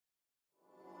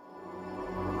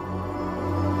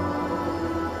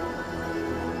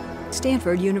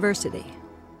Stanford University.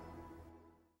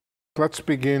 Let's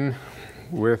begin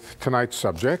with tonight's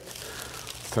subject.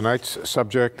 Tonight's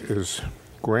subject is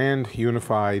Grand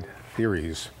Unified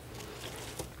Theories,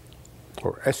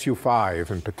 or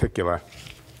SU5 in particular.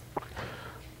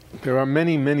 There are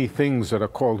many, many things that are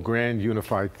called Grand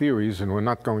Unified Theories, and we're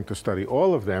not going to study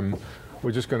all of them.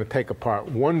 We're just going to take apart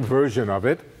one version of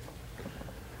it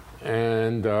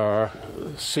and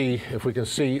see if we can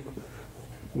see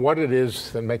what it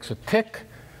is that makes it tick,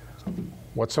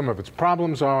 what some of its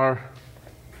problems are,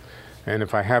 and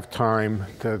if I have time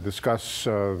to discuss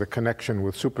the connection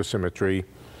with supersymmetry,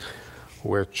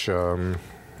 which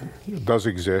does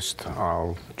exist.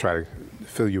 I'll try to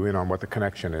fill you in on what the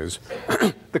connection is.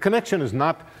 The connection is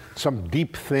not some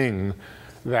deep thing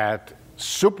that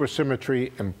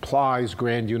supersymmetry implies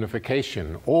grand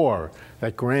unification, or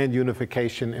that grand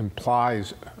unification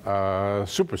implies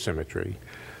supersymmetry.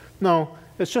 No,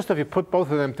 it's just if you put both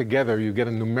of them together, you get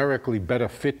a numerically better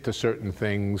fit to certain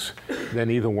things than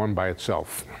either one by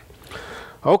itself.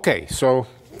 Okay, so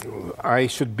I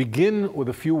should begin with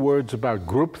a few words about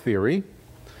group theory.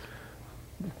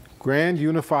 Grand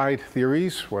unified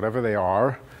theories, whatever they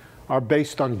are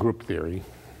based on group theory.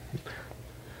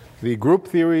 The group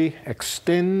theory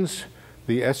extends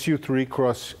the SU3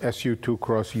 cross SU2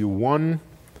 cross U1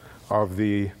 of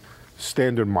the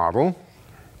standard model,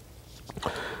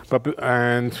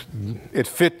 and it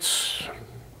fits,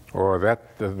 or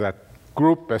that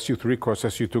group SU3 cross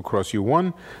SU2 cross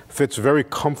U1 fits very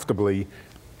comfortably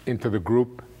into the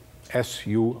group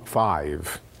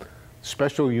SU5.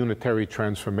 Special unitary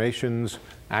transformations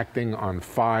acting on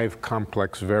 5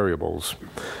 complex variables.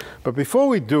 But before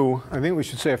we do, I think we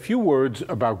should say a few words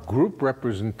about group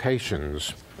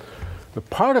representations. The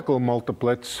particle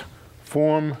multiplets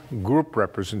form group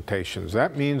representations.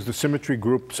 That means the symmetry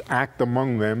groups act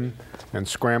among them and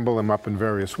scramble them up in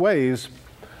various ways.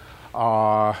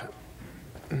 And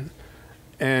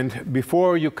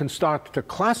before you can start to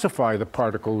classify the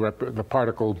particle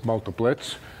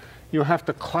multiplets, you have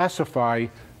to classify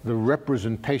the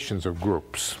representations of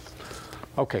groups.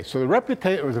 Okay, so the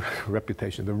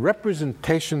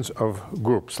representations of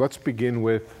groups. Let's begin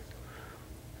with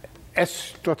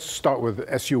let's start with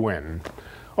SUN.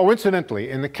 Oh, incidentally,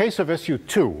 in the case of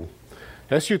SU2,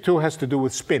 SU2 has to do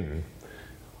with spin.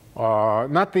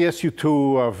 Not the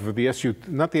SU2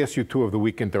 of the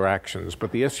weak interactions,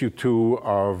 but the SU2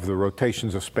 of the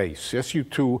rotations of space.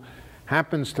 SU2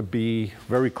 happens to be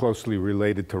very closely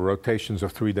related to rotations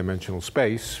of three-dimensional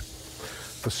space.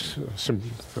 The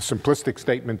simplistic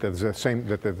statement that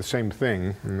they're the same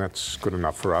thing, and that's good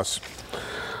enough for us.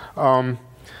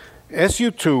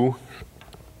 SU2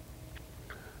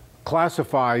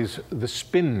 classifies the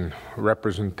spin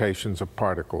representations of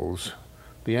particles,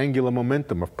 the angular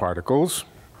momentum of particles,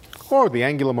 or the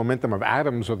angular momentum of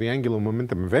atoms, or the angular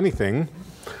momentum of anything.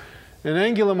 And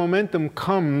angular momentum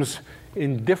comes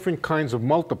in different kinds of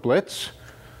multiplets.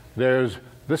 There's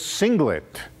the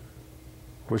singlet,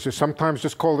 which is sometimes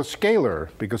just called a scalar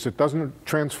because it doesn't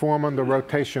transform under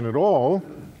rotation at all,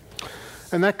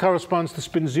 and that corresponds to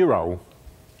spin 0.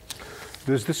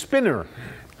 There's the spinner,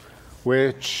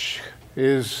 which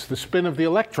is the spin of the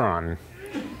electron,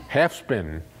 half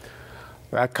spin.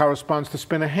 That corresponds to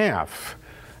spin 1/2.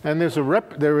 And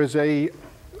there is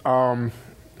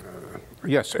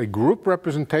a group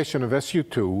representation of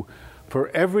SU2 for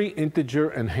every integer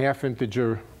and half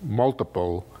integer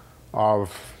multiple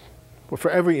of, well,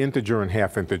 for every integer and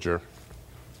half integer.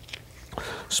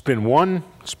 Spin 1,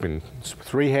 spin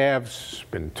 3/2,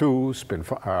 spin 2, spin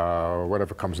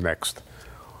whatever comes next.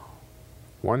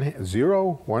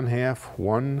 0, 1/2,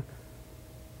 1.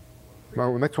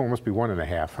 No, the next one must be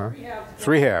 1.5, huh?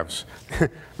 3/2.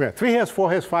 Yeah, 3/2,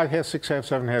 4/2, 5/2, 6/2,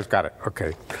 7/2. Got it.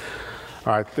 Okay.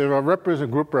 All right. There are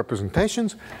group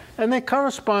representations, and they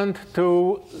correspond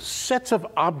to sets of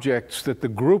objects that the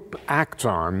group acts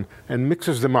on and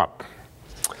mixes them up.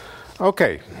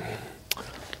 Okay.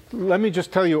 Let me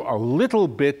just tell you a little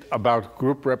bit about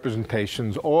group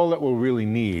representations, all that we'll really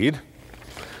need.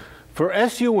 For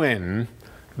SUN,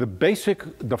 the basic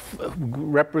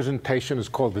representation is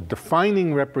called the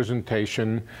defining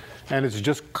representation, and it's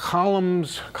just column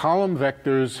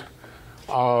vectors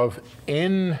of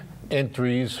n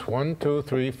entries, 1, 2,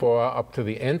 3, 4, up to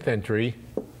the nth entry,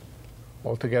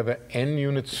 altogether n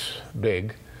units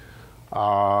big.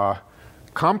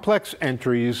 Complex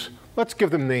entries, let's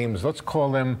give them names. Let's call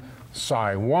them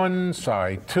psi 1,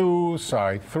 psi 2,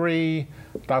 psi 3, ...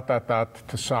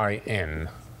 to psi n.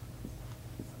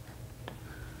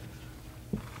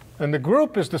 And the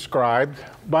group is described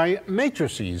by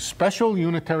matrices, special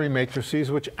unitary matrices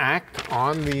which act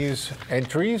on these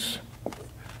entries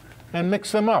and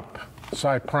mix them up.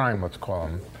 Psi prime, let's call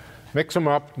them. Mix them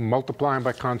up, multiply them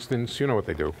by constants. You know what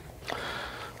they do.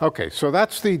 OK, so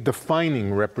that's the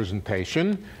defining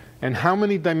representation. And how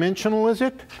many dimensional is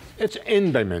it? It's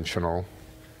n-dimensional.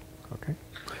 OK.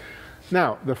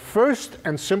 Now, the first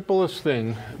and simplest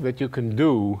thing that you can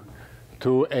do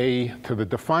to the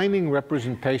defining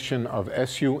representation of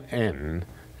SUN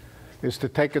is to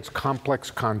take its complex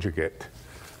conjugate.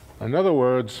 In other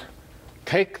words,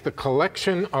 take the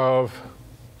collection of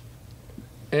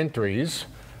entries,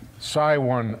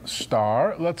 psi1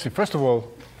 star. Let's see, first of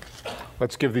all,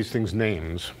 let's give these things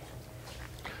names.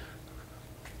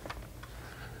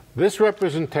 This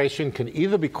representation can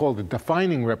either be called a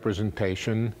defining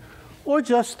representation or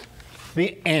just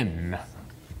the n.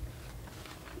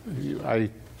 I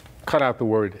cut out the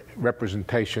word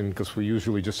representation because we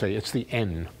usually just say it's the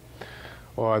n,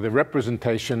 or the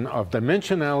representation of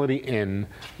dimensionality n,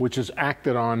 which is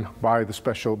acted on by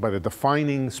the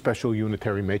defining special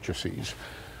unitary matrices.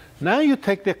 Now you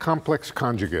take their complex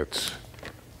conjugates,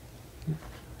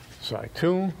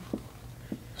 psi2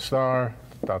 star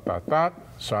dot dot dot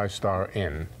psi star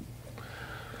n.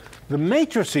 The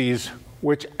matrices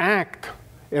which act,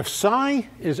 if psi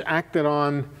is acted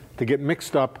on to get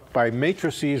mixed up by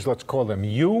matrices, let's call them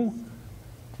U,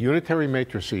 unitary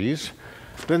matrices,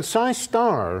 then psi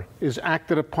star is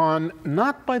acted upon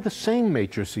not by the same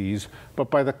matrices, but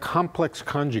by the complex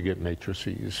conjugate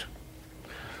matrices.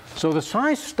 So the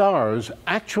psi stars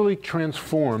actually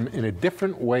transform in a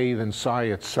different way than psi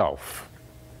itself.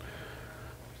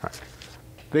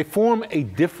 They form a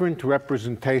different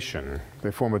representation.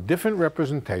 They form a different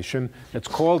representation. It's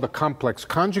called a complex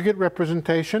conjugate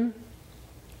representation.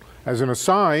 As an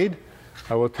aside,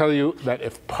 I will tell you that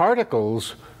if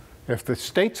the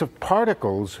states of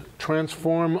particles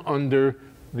transform under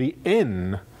the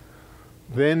n,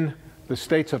 then the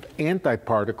states of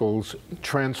antiparticles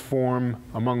transform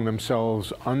among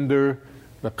themselves under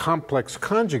the complex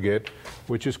conjugate,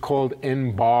 which is called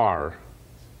n bar.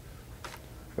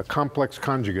 The complex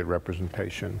conjugate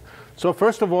representation. So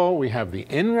first of all, we have the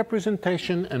n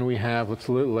representation, and we have, let's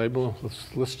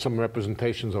list some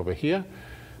representations over here.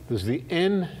 There's the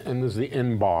n, and there's the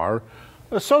n bar,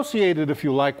 associated, if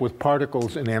you like, with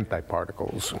particles and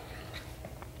antiparticles.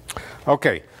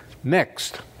 OK,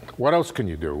 next, what else can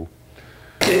you do?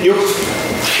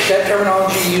 Is that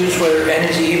terminology used whether n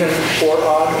is even or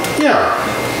odd? Yeah.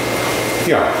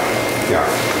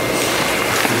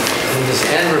 And does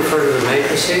n refer to the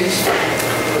matrices?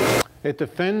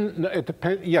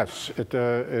 Yes, it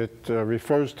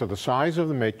refers to the size of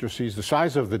the matrices, the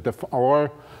size of the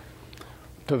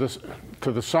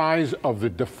to the size of the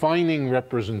defining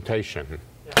representation.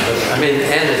 I mean,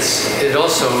 and it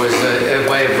also is a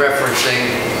way of referencing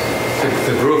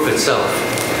the group itself.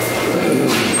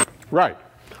 Right.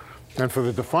 And for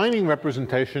the defining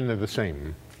representation, they're the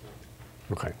same.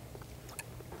 OK.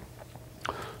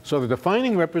 So the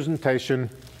defining representation,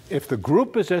 if the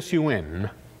group is SUN,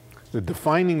 the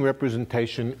defining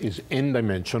representation is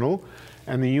n-dimensional,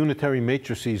 and the unitary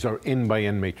matrices are n by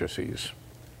n matrices.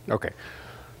 OK.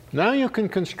 Now you can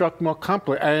construct more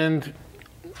complex, and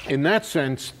in that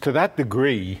sense, to that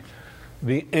degree,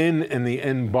 the n and the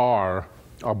n bar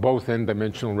are both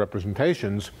n-dimensional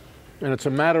representations, and it's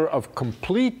a matter of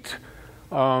complete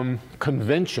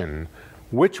convention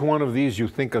which one of these you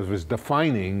think of as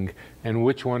defining and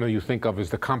which one you think of as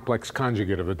the complex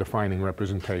conjugate of a defining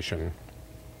representation.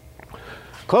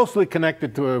 Closely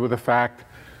connected with the fact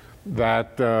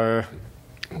that the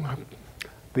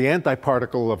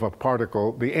antiparticle of a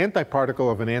particle, the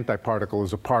antiparticle of an antiparticle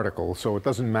is a particle, so it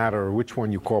doesn't matter which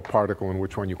one you call particle and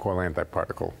which one you call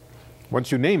antiparticle.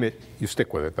 Once you name it, you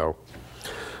stick with it, though.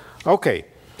 OK.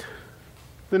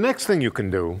 The next thing you can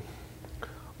do,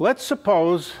 let's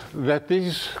suppose that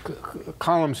these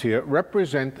columns here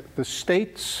represent the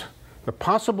states, the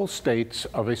possible states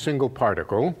of a single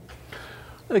particle.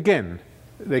 Again,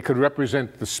 they could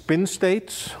represent the spin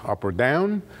states, up or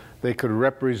down. They could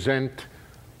represent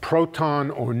proton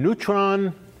or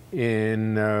neutron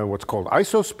in what's called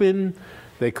isospin.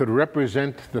 They could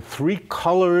represent the three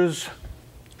colors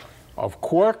of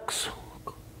quarks,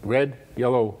 red,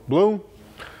 yellow, blue,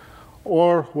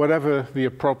 or whatever the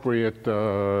appropriate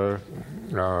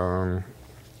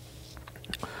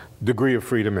degree of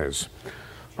freedom is.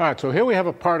 All right, so here we have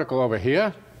a particle over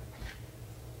here,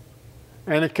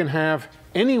 and it can have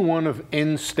any one of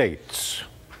n states.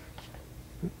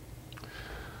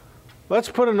 Let's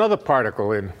put another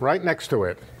particle in right next to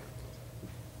it.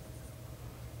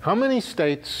 How many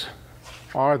states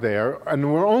are there?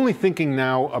 And we're only thinking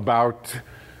now about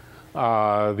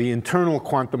the internal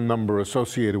quantum number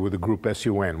associated with the group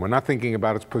SUN. We're not thinking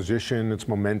about its position, its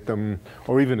momentum,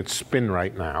 or even its spin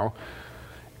right now.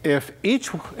 If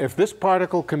this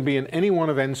particle can be in any one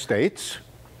of n states,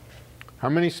 how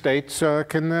many states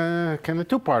can the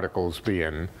two particles be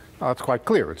in? It's quite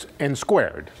clear. It's n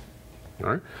squared.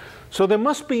 All right? So there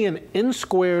must be an n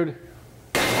squared.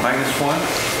 Minus 1?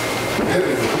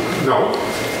 No.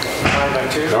 Divided by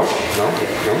 2? No.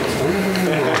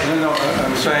 No,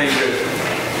 I'm saying that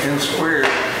n squared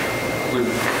would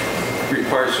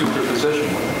require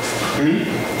superposition.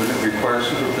 Would it require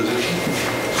superposition?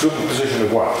 Superposition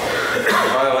of what?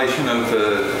 Violation of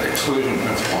the exclusion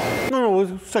principle. No,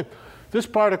 this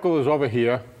particle is over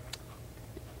here,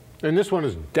 and this one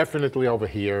is definitely over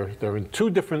here. They're in two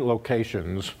different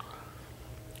locations.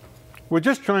 We're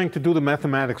just trying to do the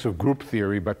mathematics of group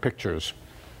theory by pictures,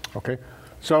 okay?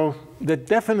 So they're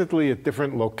definitely at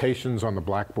different locations on the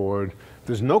blackboard.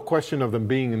 There's no question of them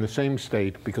being in the same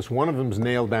state because one of them is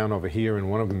nailed down over here and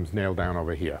one of them is nailed down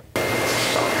over here.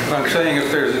 I'm saying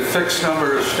if there's a fixed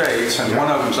number of states and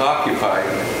one of them's occupied.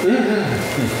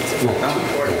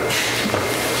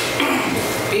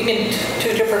 Being in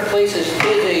two different places is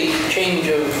a change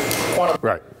of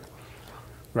quantum.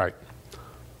 Right.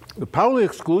 The Pauli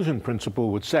exclusion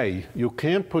principle would say you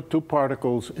can't put two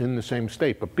particles in the same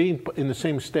state, but being in the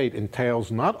same state entails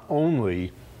not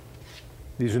only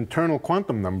these internal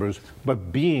quantum numbers,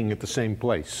 but being at the same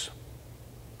place.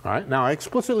 All right? Now, I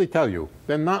explicitly tell you,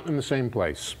 they're not in the same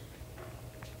place.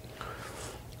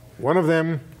 One of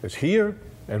them is here,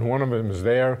 and one of them is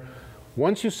there.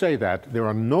 Once you say that, there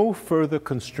are no further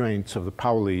constraints of the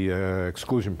Pauli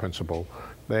exclusion principle.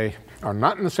 They are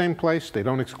not in the same place. They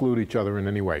don't exclude each other in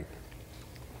any way.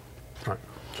 All right.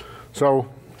 So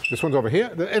this one's over here.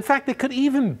 In fact, it could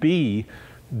even be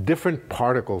different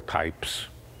particle types.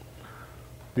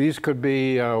 These could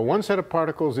be one set of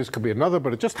particles. This could be another.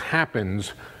 But it just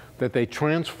happens that they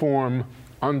transform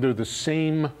under the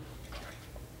same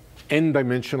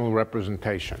n-dimensional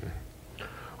representation.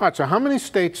 All right, so how many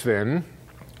states then,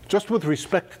 just with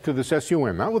respect to this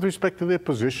SUN, not with respect to their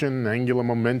position, angular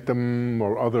momentum,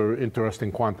 or other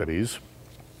interesting quantities,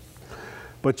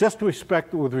 but just with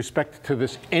respect to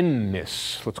this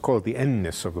n-ness, let's call it the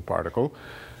n-ness of the particle,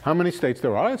 how many states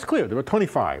there are? It's clear, there are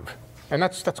 25. And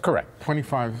that's correct,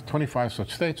 25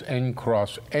 such states, n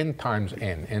cross n times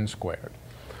n squared.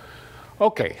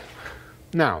 Okay,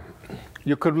 now,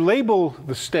 you could label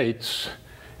the states,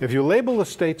 if you label the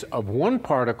states of one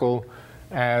particle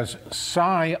as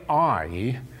psi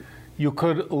I, you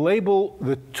could label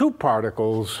the two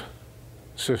particles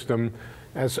system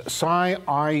as psi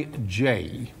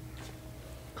ij.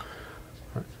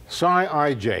 Psi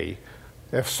ij.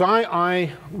 If psi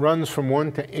I runs from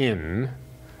 1 to n,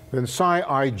 then psi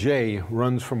ij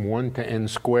runs from 1 to n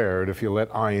squared if you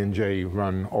let I and j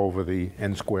run over the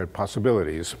n squared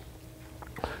possibilities.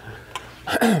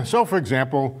 So, for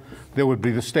example, there would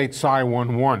be the state psi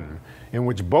 1, 1, in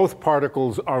which both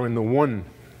particles are in the one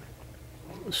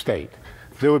state.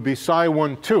 There would be psi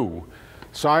 1, 2.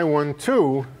 Psi 1,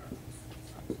 2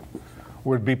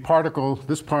 would be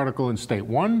this particle in state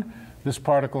 1, this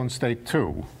particle in state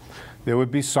 2. There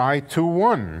would be psi 2,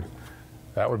 1.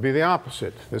 That would be the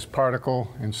opposite. This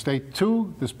particle in state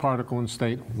 2, this particle in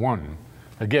state 1.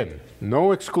 Again,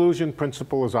 no exclusion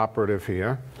principle is operative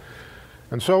here.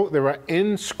 And so there are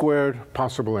n squared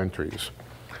possible entries.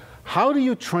 How do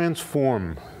you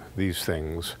transform these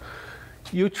things?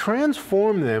 You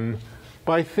transform them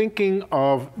by thinking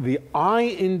of the I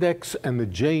index and the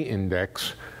j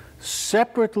index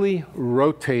separately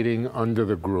rotating under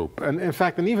the group. And in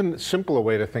fact, an even simpler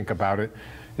way to think about it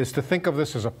is to think of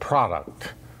this as a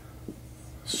product.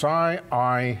 Psi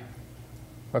I,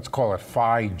 let's call it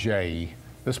phi j.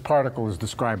 This particle is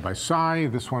described by psi,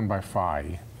 this one by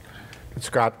phi. It's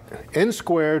got n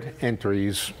squared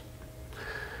entries.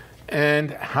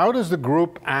 And how does the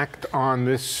group act on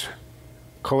this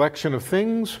collection of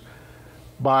things?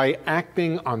 By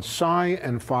acting on psi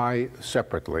and phi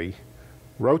separately,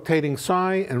 rotating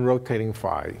psi and rotating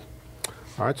phi.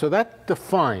 All right, so that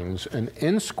defines an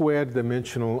n squared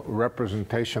dimensional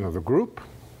representation of the group.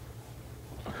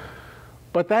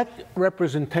 But that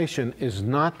representation is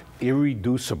not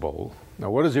irreducible. Now,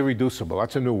 what is irreducible?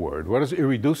 That's a new word. What does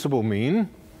irreducible mean?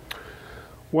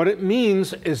 What it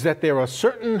means is that there are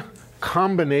certain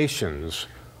combinations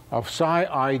of psi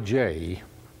ij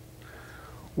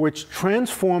which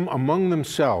transform among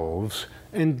themselves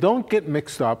and don't get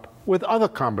mixed up with other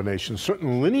combinations,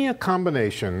 certain linear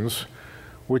combinations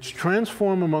which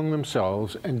transform among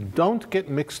themselves and don't get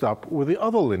mixed up with the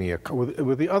other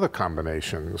with the other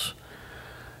combinations.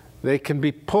 They can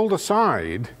be pulled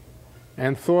aside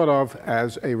and thought of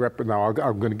as a now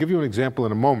I'm going to give you an example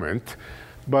in a moment,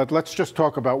 but let's just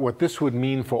talk about what this would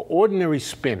mean for ordinary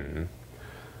spin.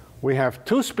 We have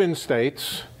two spin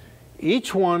states,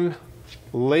 each one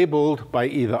labeled by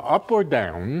either up or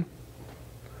down.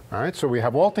 All right, so we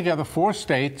have altogether 4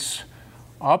 states,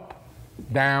 up,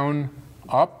 down,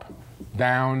 up,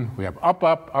 down. We have up,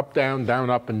 up, up, down,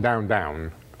 up, and down,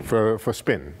 down for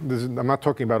spin. I'm not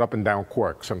talking about up and down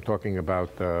quarks. I'm talking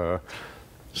about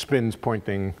spins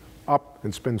pointing up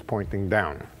and spins pointing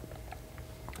down.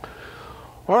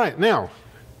 All right, now,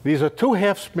 these are 2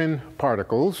 half-spin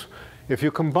particles. If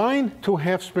you combine 2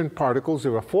 half-spin particles,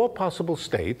 there are 4 possible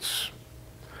states.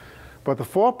 But the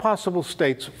 4 possible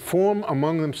states form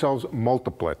among themselves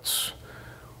multiplets.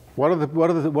 What are the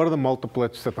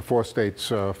multiplets that the 4 states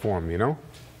form, you know?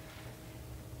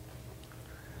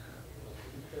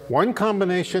 One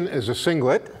combination is a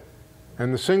singlet,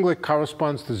 and the singlet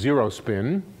corresponds to 0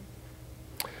 spin.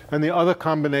 And the other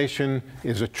combination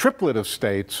is a triplet of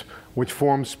states, which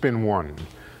form spin 1.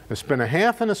 A spin a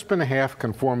half and a spin a half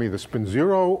can form either spin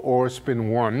 0 or spin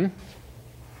 1.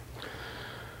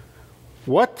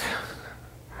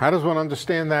 How does one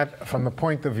understand that from the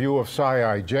point of view of psi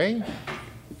ij?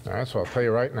 All right, so I'll tell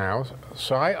you right now,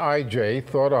 psi ij,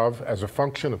 thought of as a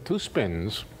function of 2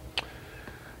 spins,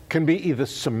 can be either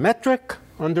symmetric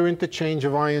under interchange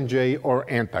of I and j or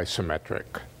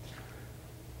antisymmetric.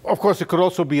 Of course, it could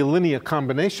also be a linear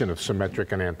combination of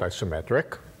symmetric and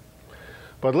antisymmetric.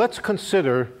 But let's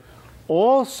consider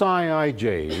all psi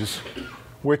ij's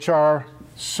which are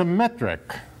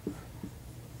symmetric,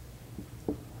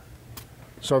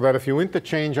 so that if you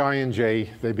interchange I and j,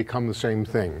 they become the same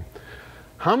thing.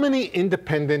 How many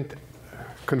independent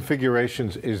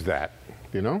configurations is that?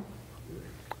 Do you know?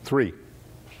 3.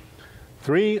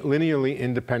 3 linearly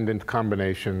independent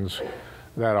combinations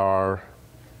that are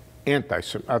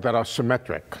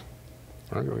symmetric.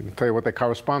 Right, we can tell you what they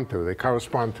correspond to. They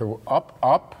correspond to up,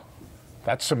 up,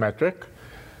 that's symmetric,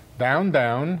 down,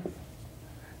 down,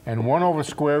 and 1 over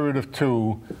square root of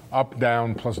 2, up,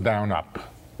 down, plus down, up.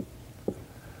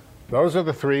 Those are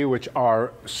the 3 which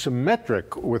are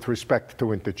symmetric with respect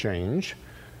to interchange,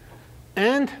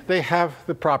 and they have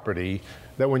the property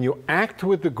that when you act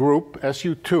with the group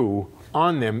SU2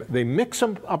 on them, they mix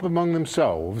them up among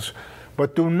themselves,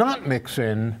 but do not mix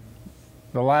in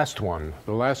the last one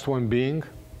being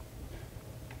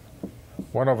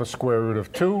 1 over square root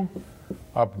of 2,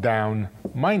 up, down,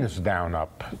 minus down,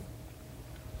 up.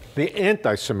 The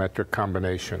antisymmetric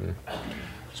combination.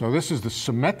 So this is the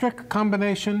symmetric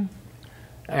combination.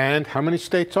 And how many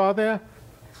states are there?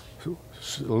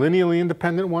 Linearly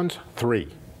independent ones? 3.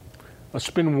 A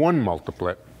spin 1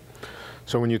 multiplet.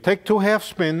 So when you take 2 half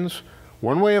spins,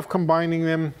 one way of combining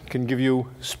them can give you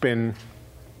spin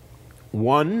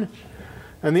 1.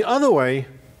 And the other way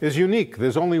is unique.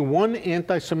 There's only one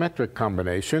antisymmetric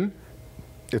combination.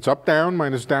 It's up, down,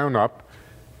 minus down, up.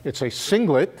 It's a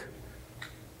singlet.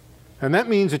 And that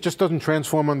means it just doesn't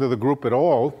transform under the group at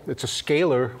all. It's a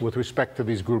scalar with respect to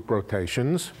these group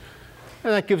rotations.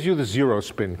 And that gives you the 0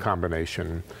 spin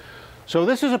combination. So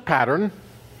this is a pattern.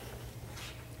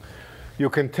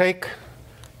 You can take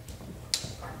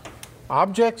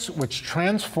objects which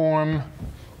transform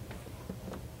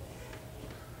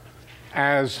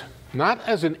as not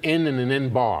as an n and an n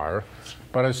bar,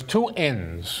 but as 2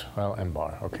 n's. Well, n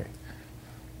bar, okay.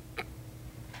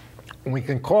 We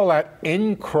can call that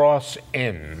n cross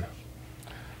n.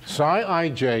 Psi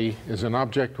ij is an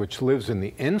object which lives in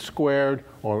the n squared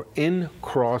or n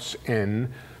cross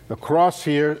n. The cross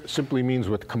here simply means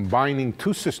we're combining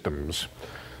 2 systems,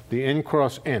 the n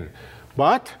cross n.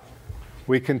 But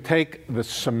we can take the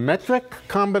symmetric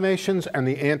combinations and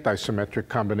the antisymmetric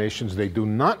combinations. They do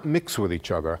not mix with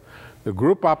each other. The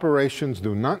group operations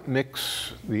do not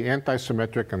mix the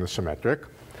antisymmetric and the symmetric.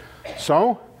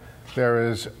 So there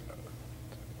is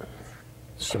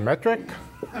symmetric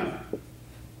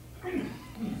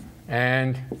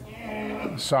and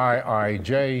psi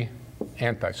ij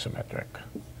antisymmetric.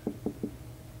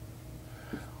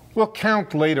 We'll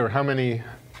count later how many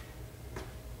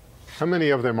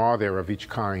of them are there of each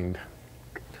kind.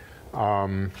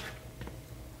 I'll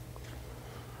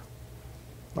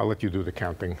let you do the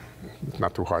counting. It's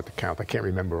not too hard to count. I can't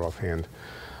remember offhand.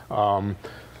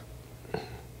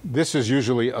 This is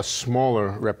usually a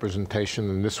smaller representation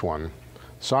than this one.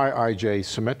 Psi ij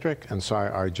symmetric and psi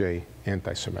ij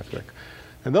antisymmetric.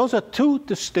 And those are 2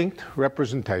 distinct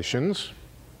representations.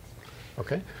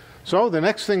 Okay? So the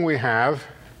next thing we have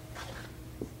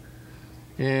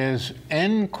is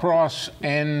n cross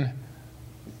n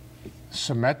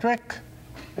symmetric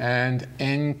and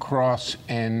n cross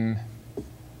n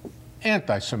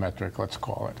antisymmetric, let's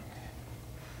call it.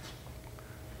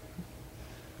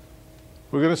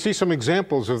 We're going to see some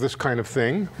examples of this kind of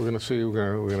thing. We're going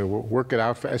to work it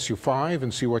out for SU5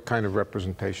 and see what kind of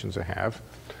representations they have.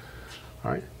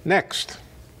 All right. Next,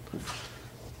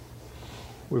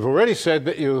 we've already said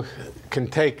that you can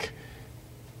take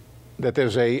that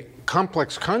there's a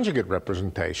complex conjugate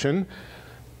representation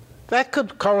that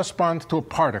could correspond to a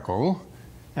particle.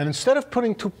 And instead of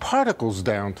putting two particles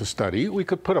down to study, we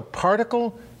could put a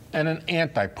particle and an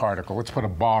antiparticle. Let's put a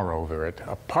bar over it.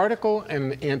 A particle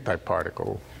and an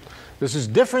antiparticle. This is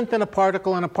different than a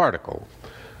particle and a particle.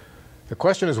 The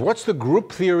question is, what's the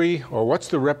group theory, or what's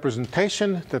the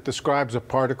representation that describes a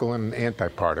particle and an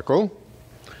antiparticle?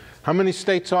 How many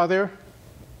states are there?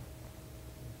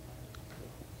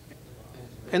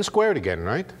 N squared again,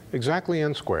 right? Exactly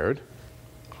n squared.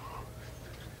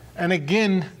 And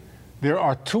again, there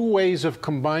are two ways of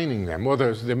combining them. Well,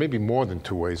 there may be more than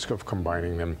two ways of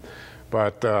combining them.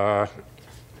 But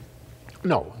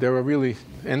no, there are really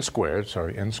n squared.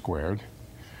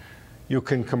 You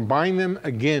can combine them,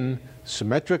 again,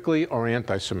 symmetrically or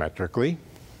antisymmetrically.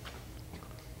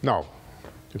 No,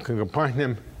 you can combine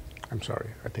them. I'm sorry,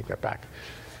 I take that back.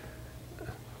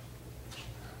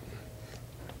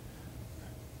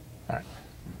 All right.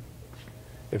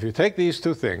 If you take these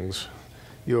two things,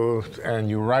 and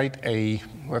you write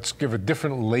let's give a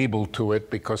different label to it,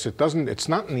 because it's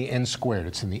not in the n squared,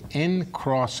 it's in the n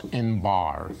cross n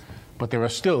bar. But there are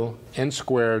still n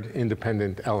squared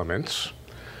independent elements.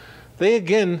 They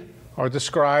again are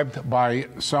described by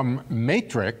some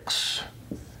matrix,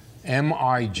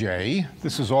 Mij.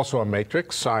 This is also a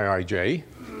matrix, psi ij.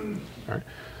 Right.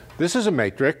 This is a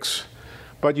matrix,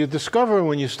 but you discover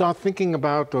when you start thinking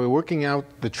about or working out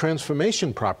the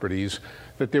transformation properties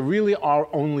that there really are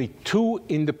only two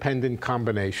independent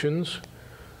combinations,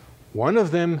 one of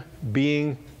them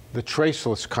being the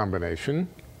traceless combination,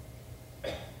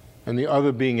 and the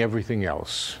other being everything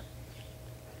else.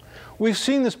 We've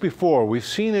seen this before. We've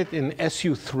seen it in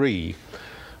SU3,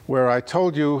 where I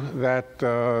told you that,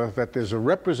 that there's a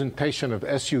representation of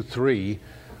SU3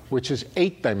 which is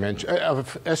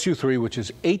SU3 which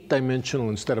is 8-dimensional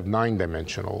instead of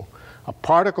 9-dimensional. A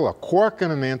particle, a quark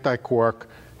and an antiquark,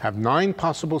 have 9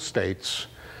 possible states,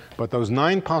 but those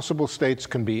 9 possible states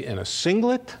can be in a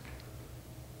singlet,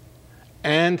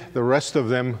 and the rest of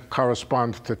them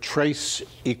correspond to trace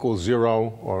equals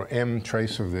 0, or m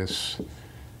trace of this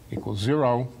equals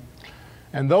 0.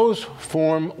 And those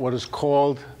form what is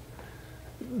called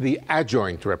the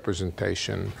adjoint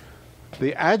representation.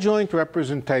 The adjoint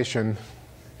representation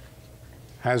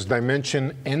has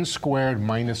dimension n squared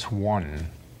minus 1.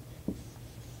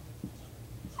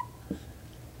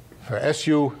 For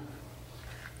SU3,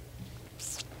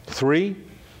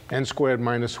 n squared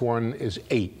minus 1 is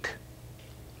 8.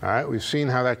 All right, we've seen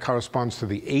how that corresponds to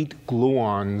the 8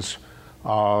 gluons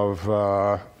of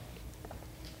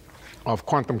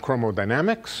quantum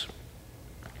chromodynamics.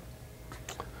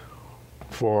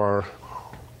 For,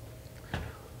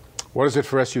 what is it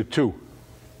for SU2?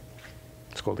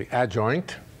 It's called the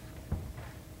adjoint.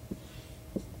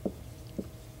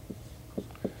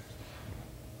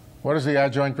 What is the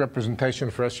adjoint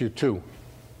representation for SU2?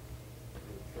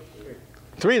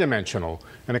 3-dimensional,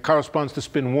 and it corresponds to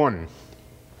spin 1.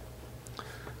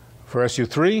 For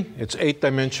SU3, it's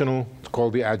 8-dimensional. It's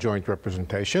called the adjoint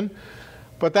representation.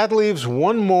 But that leaves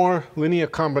one more linear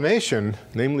combination,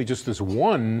 namely just this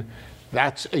 1.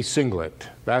 That's a singlet.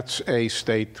 That's a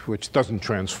state which doesn't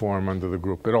transform under the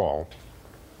group at all.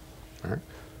 All right?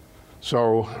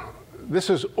 So this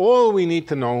is all we need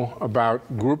to know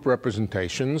about group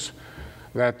representations,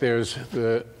 that there's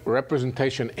the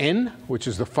representation n, which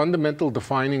is the fundamental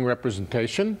defining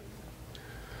representation.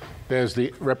 There's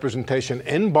the representation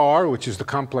n bar, which is the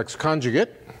complex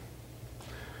conjugate.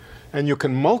 And you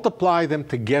can multiply them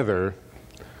together,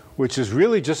 which is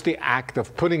really just the act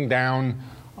of putting down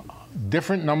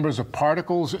different numbers of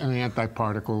particles and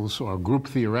antiparticles, or group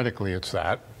theoretically it's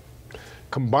that,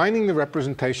 combining the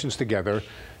representations together,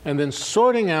 and then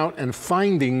sorting out and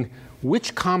finding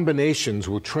which combinations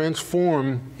will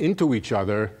transform into each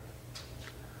other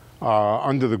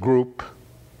under the group,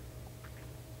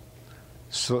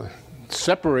 so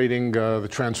separating the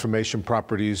transformation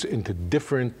properties into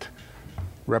different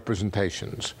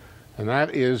representations. And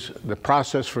that is the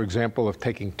process, for example, of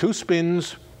taking 2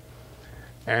 spins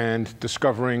and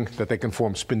discovering that they can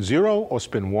form spin 0 or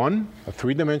spin 1, a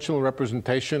 3-dimensional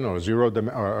representation, or a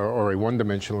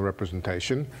 1-dimensional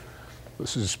representation.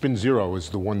 This is spin 0 is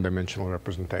the 1-dimensional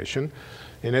representation.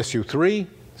 In SU3,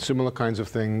 similar kinds of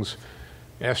things.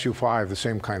 SU5, the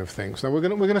same kind of things. Now we're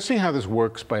going to see how this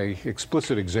works by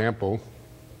explicit example.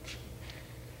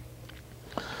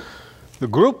 The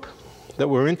group that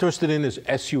we're interested in is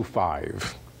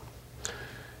SU5.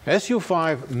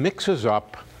 SU5 mixes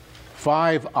up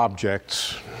 5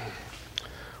 objects,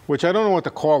 which I don't know what to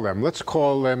call them. Let's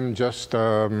call them just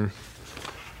the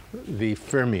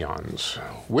fermions.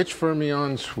 Which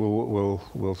fermions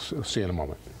we'll see in a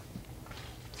moment.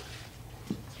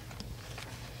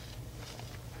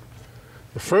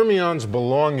 The fermions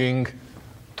belonging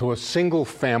to a single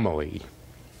family.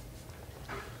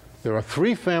 There are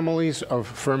 3 families of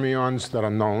fermions that are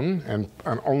known, and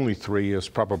only 3 is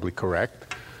probably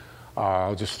correct.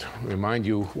 I'll just remind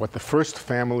you what the first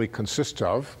family consists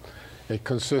of. It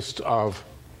consists of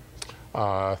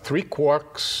 3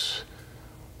 quarks,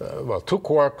 well, 2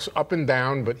 quarks up and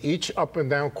down, but each up and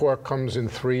down quark comes in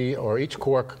 3, or each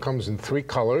quark comes in 3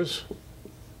 colors.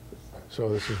 So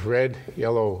this is red,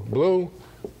 yellow, blue,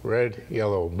 red,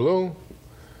 yellow, blue.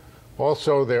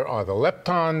 Also, there are the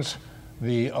leptons,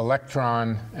 the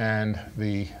electron, and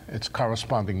its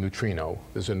corresponding neutrino.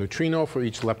 There's a neutrino for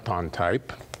each lepton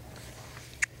type.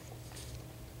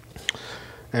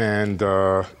 And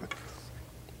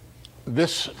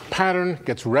this pattern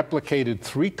gets replicated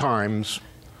 3 times,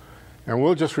 and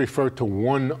we'll just refer to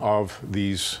one of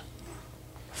these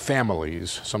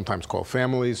families, sometimes called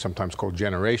families, sometimes called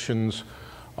generations,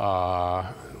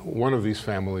 one of these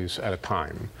families at a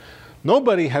time.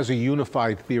 Nobody has a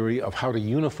unified theory of how to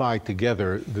unify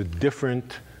together the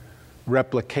different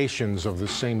replications of the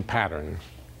same pattern.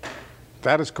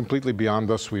 That is completely beyond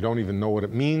us. We don't even know what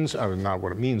it means. Not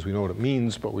what it means, we know what it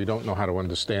means, but we don't know how to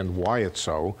understand why it's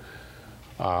so.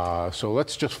 So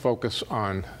let's just focus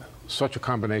on such a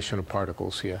combination of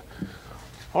particles here.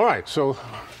 All right, so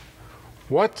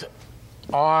what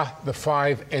are the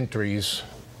 5 entries?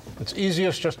 It's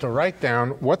easiest just to write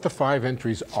down what the 5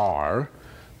 entries are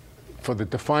for the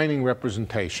defining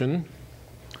representation,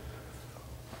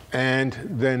 and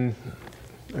then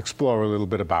explore a little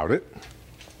bit about it.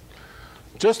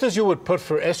 Just as you would put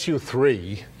for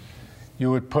SU3, you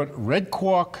would put red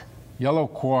quark, yellow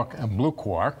quark, and blue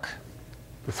quark,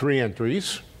 the 3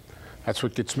 entries. That's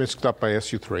what gets mixed up by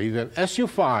SU3. Then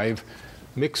SU5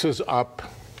 mixes up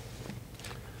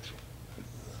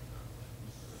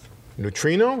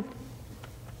neutrino,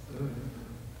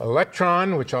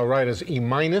 electron, which I'll write as E-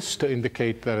 to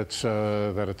indicate that it's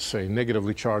a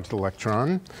negatively charged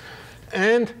electron,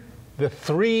 and the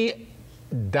 3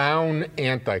 down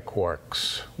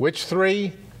antiquarks. Which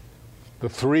 3? The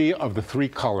 3 of the 3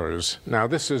 colors. Now,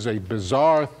 this is a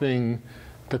bizarre thing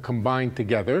to combine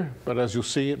together, but as you'll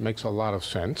see, it makes a lot of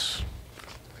sense.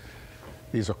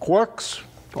 These are quarks,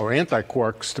 or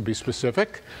antiquarks to be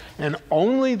specific, and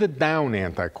only the down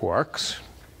antiquarks,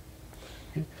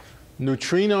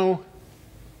 neutrino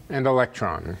and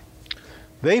electron.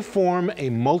 They form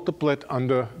a multiplet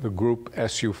under the group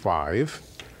SU5.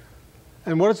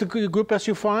 And what is the group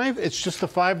SU5? It's just the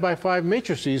 5 by 5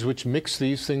 matrices which mix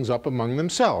these things up among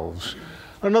themselves.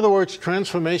 In other words,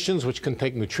 transformations which can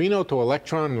take neutrino to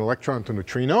electron and electron to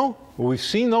neutrino. Well, we've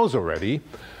seen those already.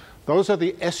 Those are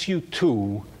the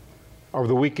SU2 of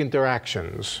the weak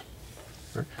interactions.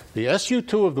 The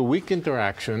SU2 of the weak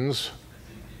interactions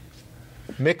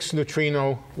mix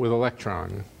neutrino with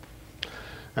electron.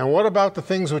 And what about the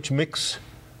things which mix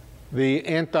the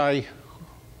anti-d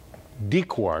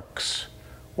quarks?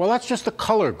 Well, that's just a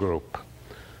color group.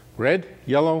 Red,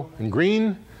 yellow, and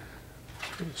green.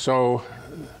 So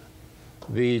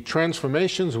the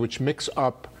transformations which mix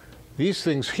up these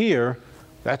things here,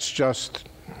 that's just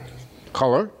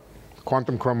color,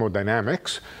 quantum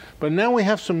chromodynamics. But now we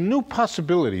have some new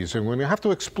possibilities, and we're going to have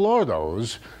to explore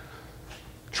those.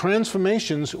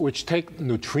 Transformations which take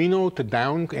neutrino to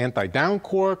anti-down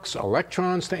quarks,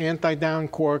 electrons to anti-down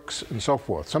quarks, and so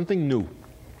forth. Something new.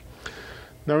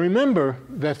 Now remember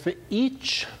that for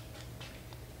each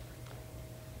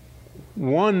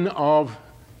one of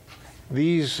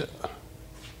these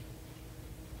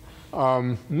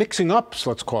mixing ups,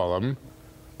 let's call them,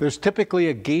 there's typically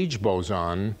a gauge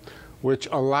boson which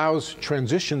allows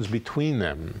transitions between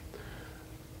them.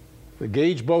 The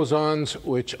gauge bosons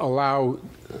which allow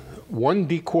one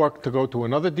d quark to go to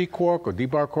another d quark or d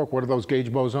bar quark, what are those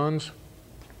gauge bosons?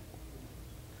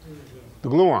 The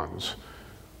gluons.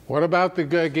 What about the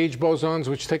gauge bosons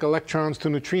which take electrons to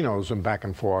neutrinos and back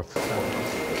and forth?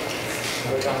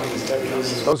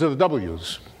 Those are the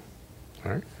W's.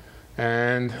 All right?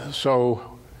 And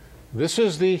so this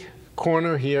is the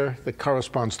corner here that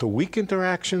corresponds to weak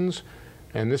interactions,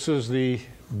 and this is the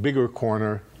bigger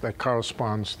corner that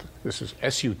corresponds to, this is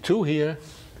SU2 here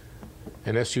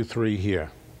and SU3 here.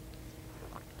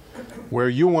 Where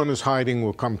U1 is hiding,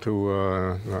 we'll come to,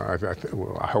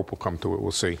 I hope we'll come to it,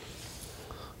 we'll see.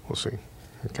 We'll see.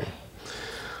 Okay.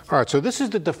 All right, so this is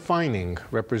the defining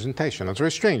representation. That's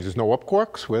very strange. There's no up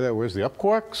quarks. Where's the up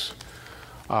quarks?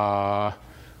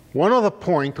 One other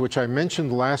point, which I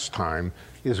mentioned last time,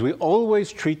 is we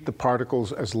always treat the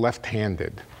particles as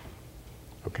left-handed.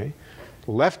 Okay?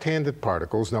 Left-handed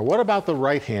particles. Now, what about the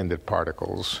right-handed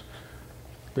particles?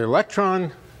 The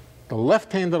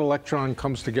left-handed electron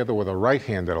comes together with a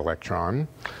right-handed electron.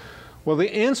 Well,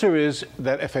 the answer is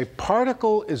that if a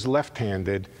particle is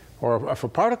left-handed, or if a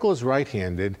particle is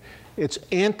right-handed, its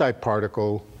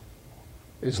antiparticle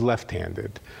is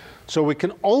left-handed. So we can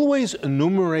always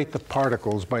enumerate the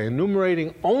particles by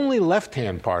enumerating only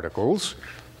left-hand particles.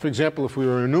 For example, if we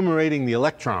were enumerating the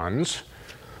electrons,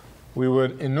 we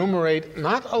would enumerate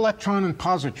not electron and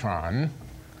positron,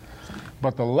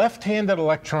 but the left-handed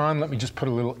electron, let me just put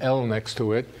a little L next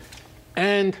to it,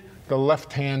 and the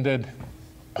left-handed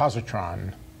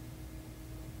positron.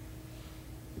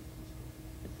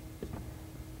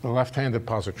 The left-handed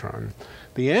positron.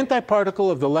 The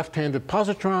antiparticle of the left-handed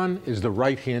positron is the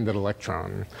right-handed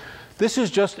electron. This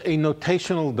is just a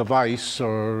notational device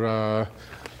or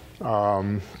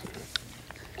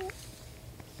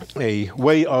a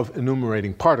way of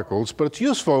enumerating particles, but it's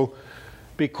useful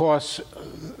because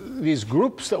these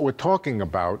groups that we're talking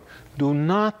about do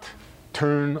not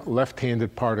turn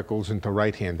left-handed particles into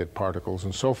right-handed particles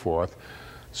and so forth.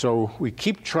 So we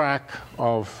keep track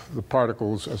of the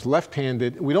particles as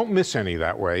left-handed. We don't miss any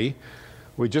that way.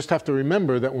 We just have to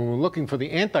remember that when we're looking for the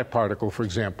antiparticle, for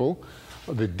example,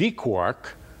 the d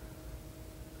quark,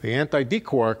 the anti-d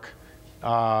quark,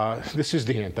 this is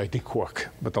the anti-d quark,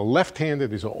 but the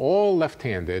left-handed, these are all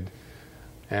left-handed,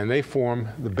 and they form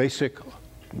the basic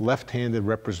left-handed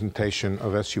representation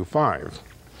of SU5.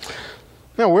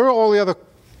 Now, where are all the other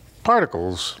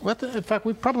particles? In fact,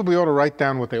 we probably ought to write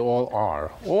down what they all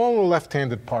are. All the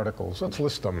left-handed particles. Let's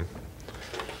list them.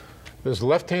 There's the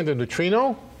left-handed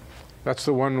neutrino. That's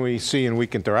the one we see in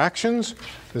weak interactions.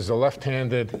 There's the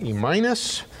left-handed E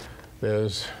minus.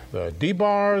 There's the D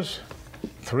bars,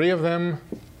 3 of them.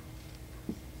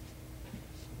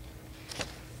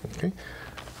 Okay.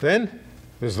 Then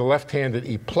there's the left-handed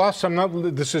E plus.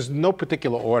 This is no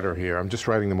particular order here. I'm just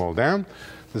writing them all down.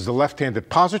 There's the left-handed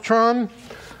positron.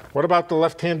 What about the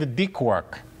left-handed D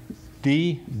quark?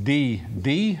 D, D,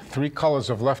 D. 3 colors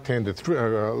of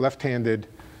left-handed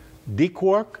D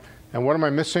quark. And what am I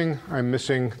missing? I'm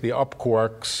missing the up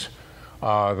quarks,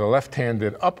 the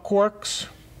left-handed up quarks,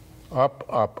 up,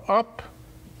 up, up,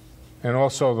 and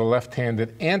also the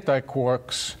left-handed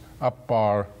anti-quarks, up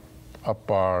bar, up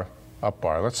bar, up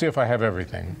bar. Let's see if I have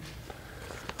everything.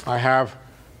 I have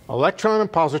electron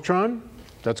and positron.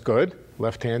 That's good,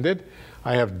 left-handed.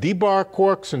 I have D bar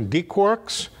quarks and D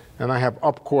quarks, and I have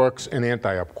up quarks and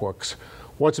anti-up quarks.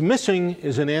 What's missing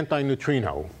is an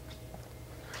antineutrino.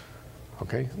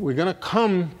 Okay, we're going to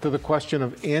come to the question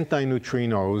of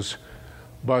antineutrinos,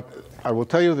 but I will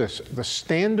tell you this. The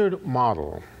standard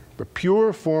model, the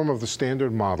pure form of the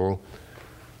standard model,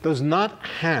 does not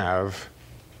have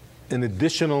an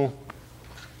additional,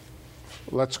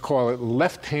 let's call it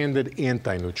left-handed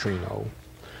antineutrino.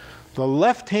 The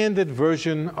left-handed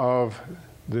version of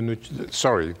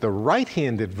the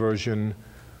right-handed version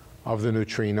of the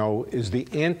neutrino is the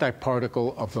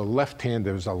antiparticle of the left-handed.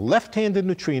 There's a left-handed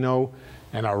neutrino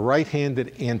and a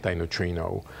right-handed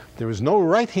antineutrino. There is no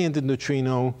right-handed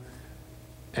neutrino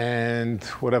and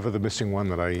whatever the missing one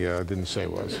that I didn't say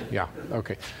was. Yeah,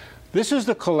 okay. This is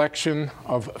the collection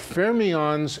of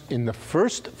fermions in the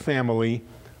first family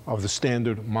of the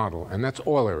standard model, and that's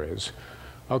all there is.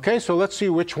 Okay, so let's see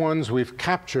which ones we've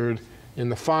captured in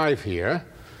the 5 here.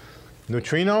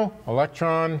 Neutrino,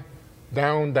 electron,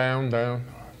 down, down, down.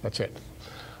 That's it.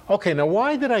 Okay, now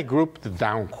why did I group the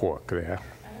down quark there? I have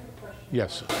a question.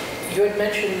 Yes. You had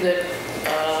mentioned that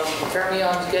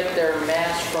fermions get their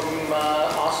mass from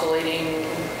oscillating,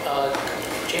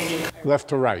 changing. Left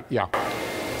to right, yeah.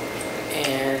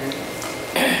 And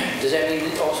does that mean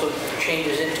it also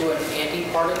changes into an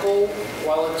antiparticle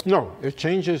while it's? No, it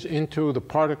changes into the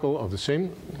particle of the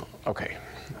same. Okay.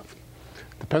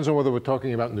 Depends on whether we're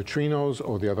talking about neutrinos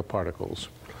or the other particles.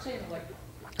 Say an electron.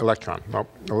 Electron. No.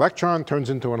 Electron turns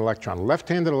into an electron.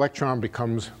 Left-handed electron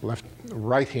becomes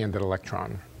right-handed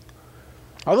electron.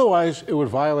 Otherwise, it would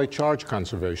violate charge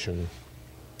conservation.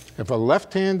 If a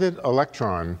left-handed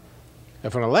electron,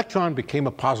 if an electron became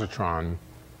a positron,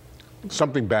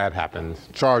 something bad happened.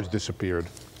 Charge disappeared.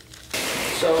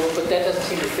 So, but that doesn't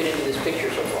seem to fit into this picture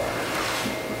so far.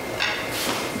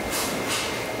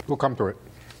 We'll come to it.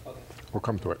 Okay. We'll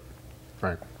come to it.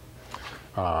 Right.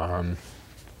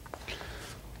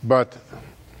 But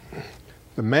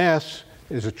the mass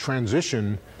is a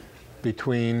transition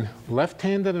between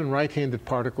left-handed and right-handed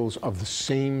particles of the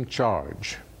same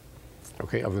charge,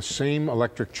 okay, of the same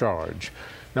electric charge.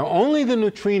 Now, only the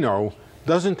neutrino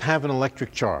doesn't have an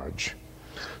electric charge.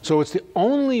 So it's the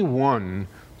only one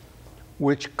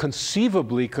which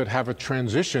conceivably could have a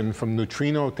transition from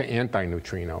neutrino to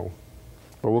antineutrino.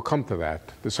 But we'll come to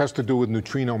that. This has to do with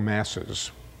neutrino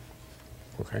masses.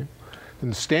 Okay? In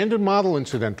the standard model,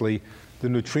 incidentally, the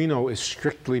neutrino is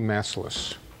strictly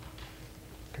massless.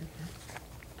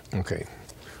 Okay.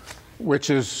 Which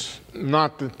is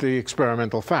not the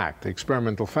experimental fact. The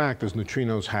experimental fact is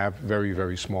neutrinos have very,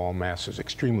 very small masses,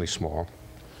 extremely small.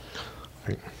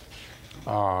 Okay.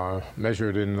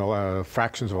 Measured in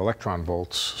fractions of electron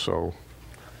volts, so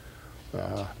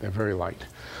they're very light.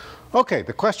 Okay,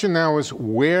 the question now is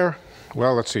where,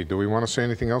 well, let's see, do we want to say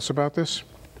anything else about this?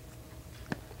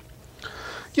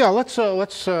 Yeah, let's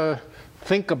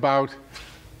think about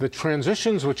the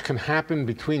transitions which can happen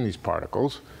between these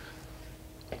particles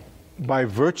by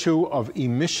virtue of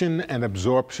emission and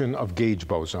absorption of gauge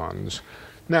bosons.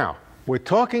 Now, we're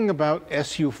talking about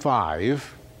SU5,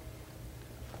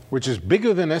 which is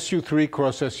bigger than SU3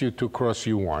 cross SU2 cross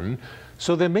U1,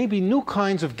 so there may be new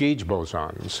kinds of gauge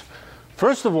bosons.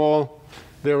 First of all,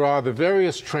 there are the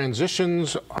various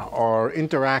transitions or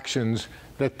interactions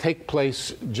that take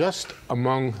place just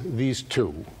among these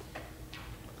two.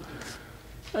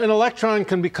 An electron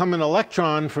can become an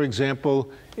electron, for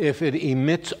example, if it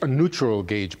emits a neutral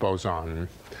gauge boson.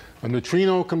 A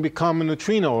neutrino can become a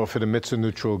neutrino if it emits a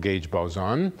neutral gauge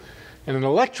boson. And an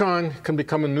electron can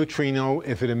become a neutrino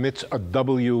if it emits a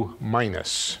W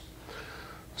minus.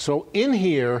 So in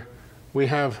here, we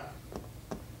have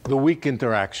the weak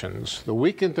interactions. The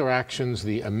weak interactions,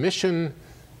 the emission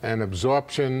and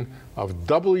absorption of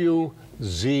W,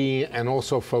 Z, and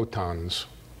also photons.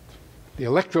 The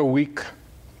electroweak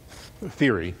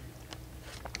theory.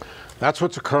 That's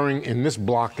what's occurring in this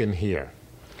block in here.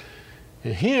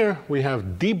 And here we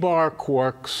have d-bar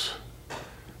quarks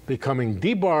becoming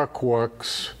d-bar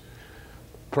quarks.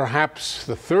 Perhaps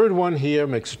the third one here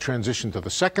makes a transition to the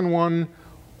second one,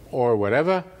 or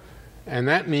whatever. And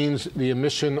that means the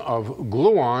emission of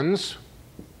gluons,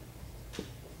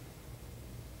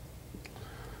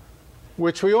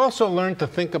 which we also learned to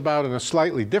think about in a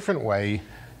slightly different way.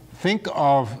 Think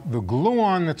of the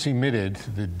gluon that's emitted.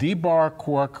 The d-bar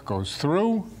quark goes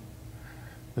through.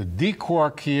 The d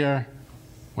quark here,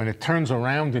 when it turns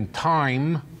around in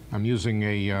time, I'm using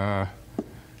a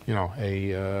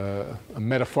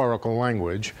metaphorical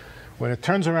language. When it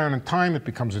turns around in time, it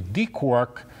becomes a d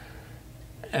quark.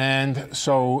 And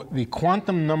so the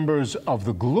quantum numbers of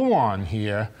the gluon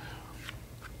here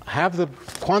have the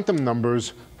quantum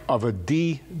numbers of a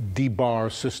d-bar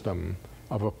system,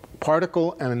 of a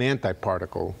particle and an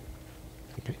antiparticle.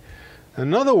 Okay.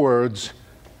 In other words,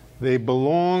 they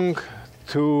belong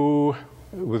to,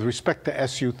 with respect to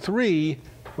SU3,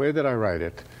 where did I write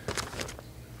it?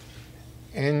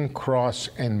 N cross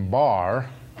N bar,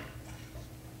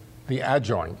 the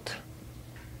adjoint.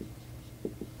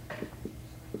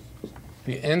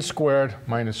 The n squared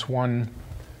minus 1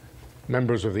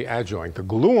 members of the adjoint. The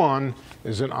gluon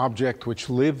is an object which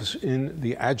lives in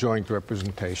the adjoint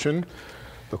representation.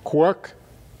 The quark,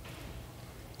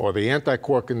 or the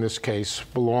antiquark in this case,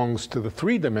 belongs to the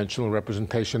three-dimensional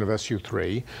representation of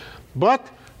SU3. But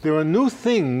there are new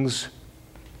things,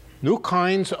 new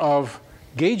kinds of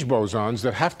gauge bosons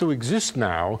that have to exist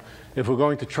now if we're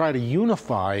going to try to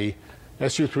unify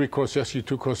SU3 cross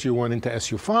SU2 cross U1 into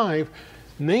SU5,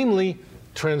 namely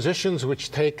transitions which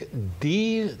take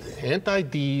D,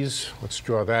 anti-Ds, let's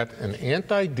draw that, an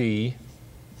anti-D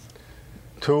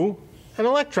to an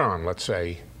electron, let's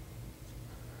say.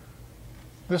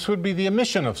 This would be the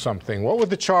emission of something. What would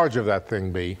the charge of that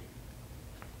thing be?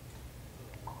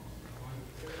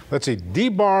 Let's see, D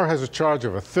bar has a charge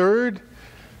of 1/3.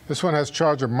 This one has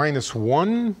charge of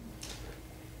 -1.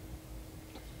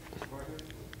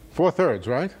 4/3,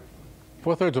 right?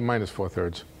 4/3 or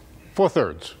 -4/3?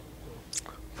 4/3.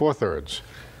 4/3.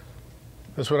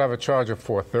 This would have a charge of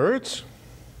 4/3.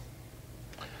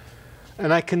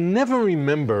 And I can never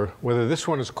remember whether this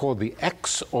one is called the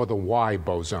X or the Y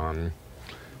boson.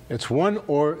 It's one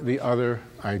or the other.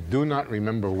 I do not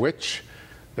remember which.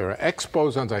 There are X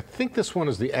bosons. I think this one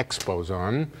is the X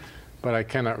boson, but I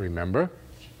cannot remember.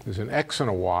 There's an X and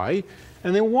a Y.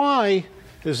 And the Y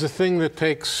is the thing that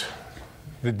takes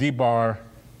the D bar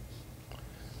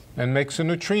and makes a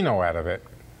neutrino out of it.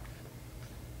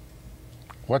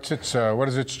 What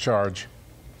is its charge?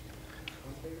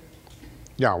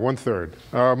 Yeah, 1/3.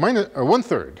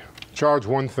 1/3. Charge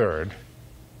 1/3.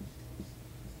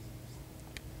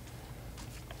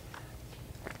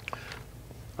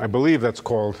 I believe that's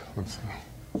called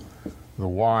the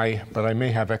y, but I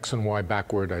may have x and y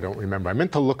backward. I don't remember. I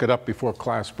meant to look it up before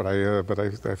class, but I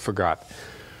forgot.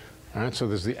 All right, so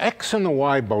there's the x and the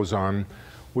y boson,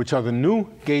 which are the new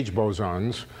gauge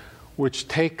bosons, which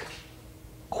take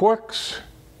quarks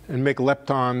and make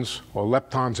leptons, or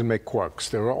leptons and make quarks.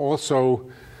 There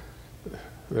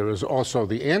is also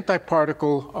the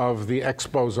antiparticle of the X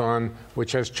boson,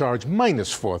 which has charge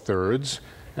 -4/3,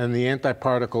 and the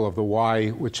antiparticle of the Y,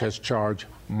 which has charge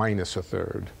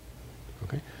 -1/3.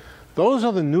 Okay? Those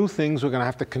are the new things we're going to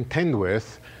have to contend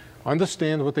with,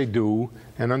 understand what they do,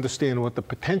 and understand what the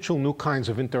potential new kinds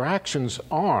of interactions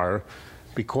are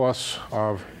because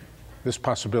of this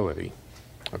possibility.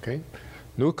 Okay?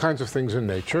 New kinds of things in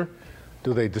nature.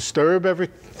 Do they disturb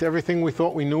everything we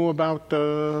thought we knew about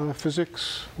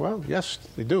physics? Well, yes,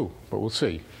 they do, but we'll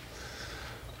see.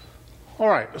 All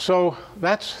right, so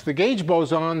that's the gauge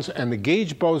bosons, and the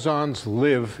gauge bosons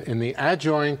live in the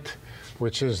adjoint,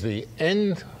 which is the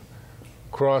n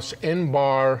cross n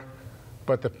bar,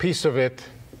 but the piece of it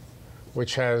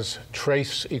which has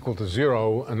trace equal to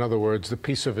 0, in other words, the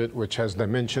piece of it which has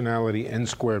dimensionality n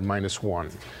squared minus 1.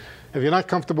 If you're not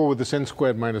comfortable with this n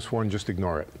squared minus 1, just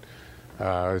ignore it.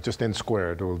 Just n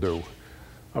squared will do.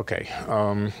 Okay,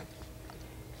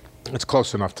 it's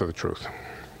close enough to the truth.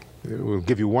 It will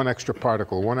give you one extra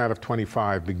particle, 1 out of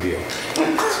 25, big deal.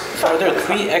 Are there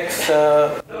 3x?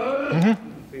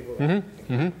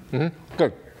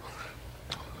 Good.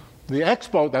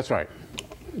 The that's right.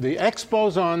 The X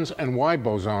bosons and Y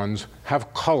bosons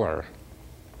have color.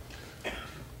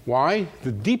 Why?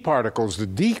 The d particles, the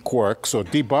d quarks or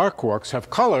d bar quarks have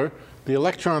color. The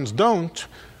electrons don't.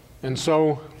 And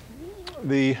so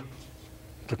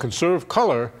to conserve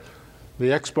color,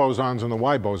 the X bosons and the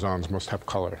Y bosons must have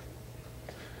color.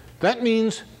 That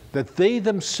means that they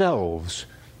themselves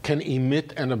can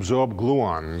emit and absorb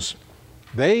gluons.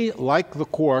 They, like the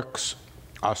quarks,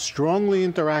 are strongly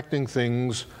interacting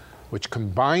things which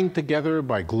combine together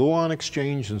by gluon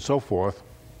exchange and so forth.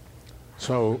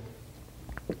 So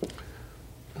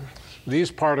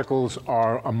these particles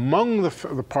are among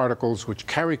the particles which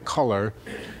carry color,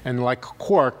 and like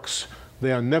quarks,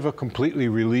 they are never completely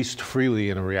released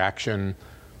freely in a reaction.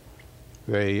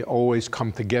 They always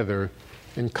come together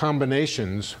in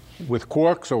combinations with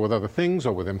quarks or with other things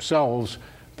or with themselves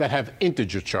that have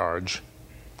integer charge.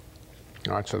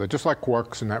 All right, so they're just like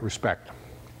quarks in that respect.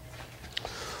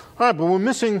 All right, but we're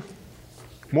missing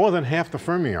more than half the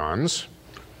fermions.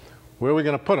 Where are we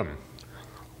going to put them?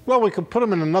 Well, we could put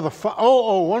them in another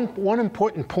one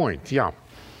important point, yeah.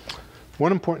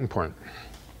 One important point.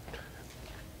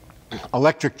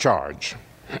 Electric charge.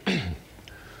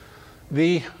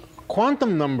 The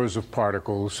quantum numbers of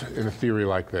particles in a theory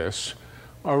like this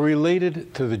are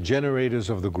related to the generators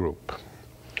of the group.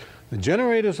 The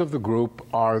generators of the group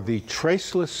are the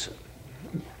traceless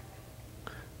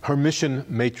Hermitian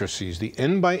matrices, the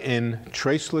n by n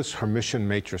traceless Hermitian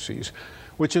matrices,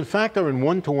 which in fact are in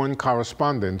one-to-one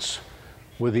correspondence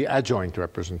with the adjoint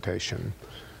representation.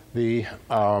 The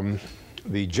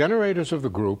generators of the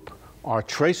group are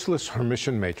traceless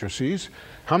Hermitian matrices.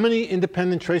 How many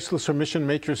independent traceless Hermitian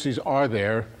matrices are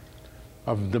there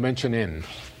of dimension n?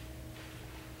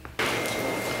 N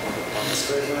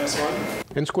squared minus 1?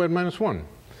 N squared minus 1.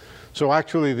 So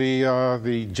actually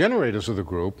the generators of the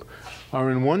group are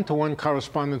in one-to-one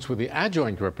correspondence with the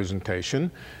adjoint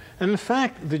representation. And in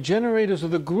fact, the generators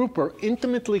of the group are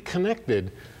intimately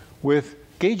connected with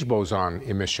gauge boson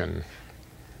emission.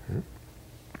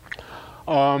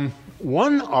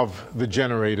 One of the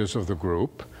generators of the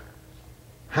group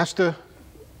has to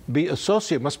be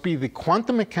associated, must be the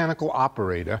quantum mechanical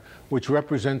operator, which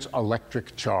represents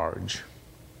electric charge.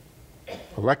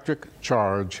 Electric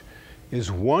charge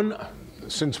is one,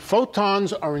 since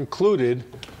photons are included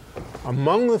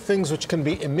among the things which can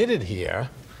be emitted here,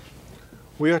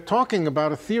 we are talking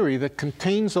about a theory that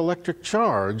contains electric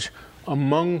charge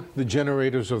among the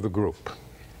generators of the group,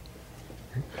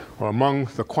 or among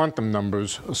the quantum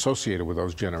numbers associated with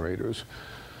those generators.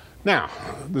 Now,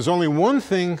 there's only one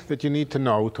thing that you need to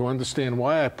know to understand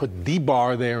why I put d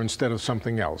bar there instead of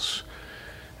something else,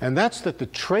 and that's that the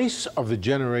trace of the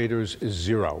generators is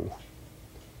 0.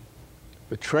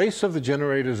 The trace of the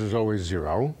generators is always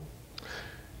 0.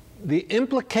 The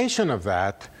implication of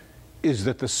that is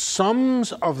that the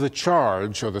sums of the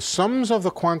charge, or the sums of the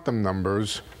quantum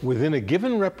numbers within a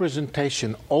given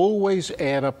representation always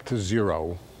add up to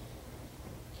 0.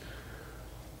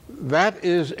 That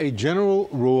is a general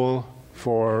rule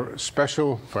for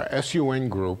SUN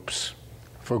groups,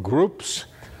 for groups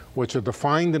which are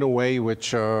defined in a way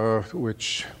which the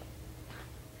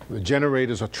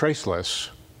generators are traceless,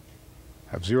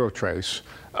 have zero trace.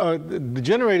 The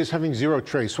generators having zero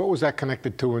trace, what was that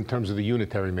connected to in terms of the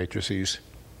unitary matrices?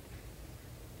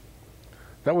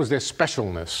 That was their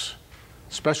specialness.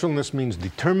 Specialness means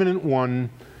determinant 1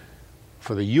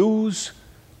 for the U's.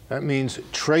 That means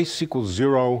trace equals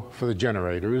 0 for the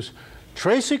generators.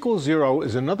 Trace equals 0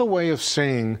 is another way of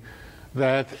saying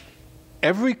that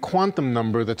every quantum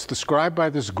number that's described by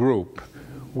this group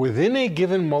within a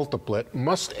given multiplet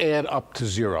must add up to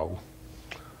 0.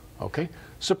 Okay?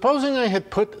 Supposing I had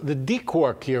put the d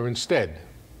quark here instead.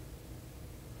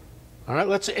 All right,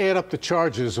 let's add up the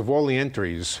charges of all the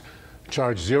entries.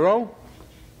 Charge 0,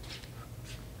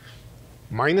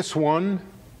 minus 1,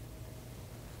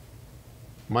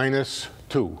 minus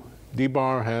 2. D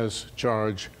bar has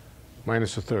charge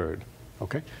minus a third.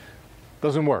 Okay?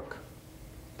 Doesn't work.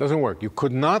 Doesn't work. You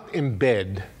could not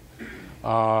embed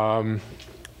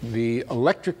the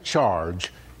electric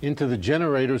charge into the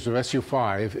generators of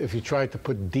SU5 if you tried to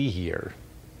put D here.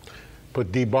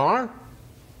 Put D bar,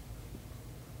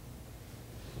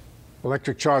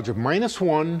 electric charge of minus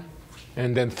 1,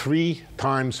 and then 3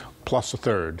 times plus a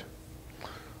third.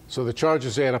 So the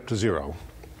charges add up to 0.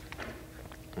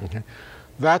 Okay.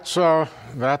 That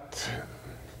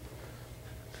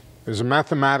is a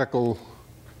mathematical,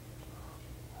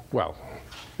 well,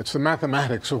 it's the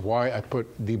mathematics of why I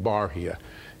put D bar here,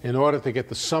 in order to get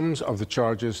the sums of the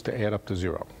charges to add up to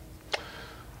 0.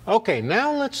 Okay,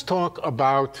 now let's talk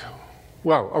about,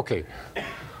 well, okay,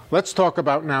 let's talk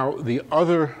about now the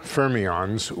other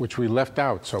fermions which we left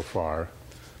out so far.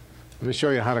 Let me show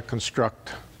you how to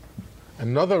construct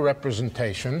another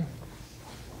representation.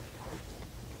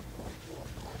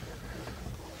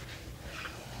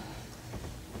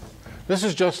 This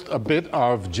is just a bit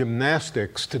of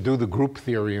gymnastics to do the group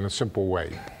theory in a simple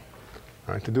way.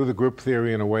 All right, to do the group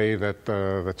theory in a way that,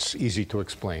 that's easy to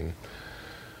explain.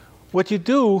 What you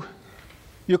do,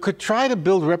 you could try to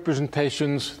build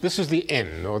representations. This is the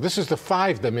n, or this is the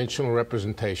 5-dimensional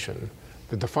representation,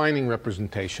 the defining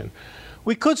representation.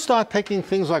 We could start taking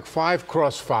things like 5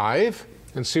 cross 5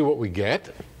 and see what we get.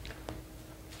 It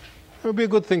would be a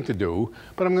good thing to do,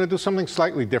 but I'm going to do something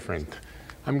slightly different.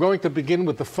 I'm going to begin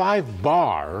with the 5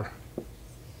 bar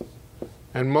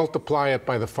and multiply it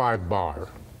by the 5 bar.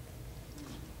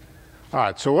 All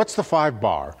right, so what's the 5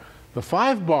 bar? The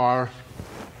 5 bar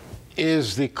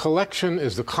is the collection,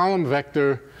 is the column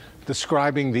vector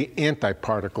describing the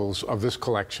antiparticles of this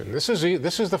collection. This is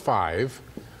the 5.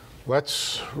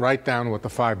 Let's write down what the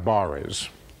 5 bar is.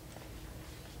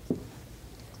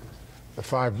 The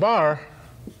 5 bar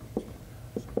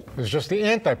is just the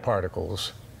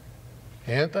antiparticles.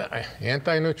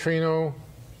 Antineutrino,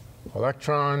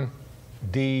 electron,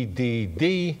 D, D,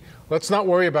 D. Let's not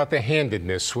worry about the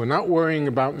handedness. We're not worrying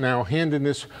about now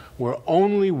handedness. We're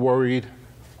only worried,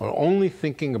 or only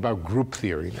thinking about group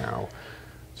theory now.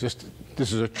 Just,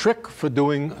 this is a trick for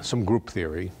doing some group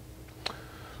theory. All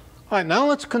right, now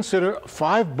let's consider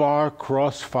 5 bar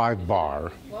cross 5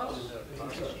 bar.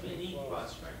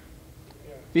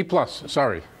 E plus,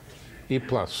 sorry. E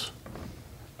plus.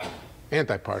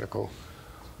 Antiparticle.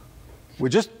 We're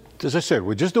just, as I said,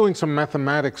 we're just doing some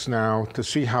mathematics now to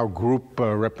see how group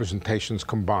representations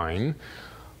combine.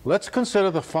 Let's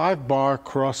consider the 5 bar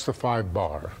cross the 5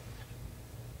 bar.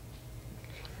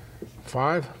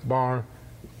 5 bar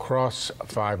cross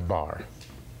 5 bar.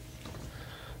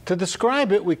 To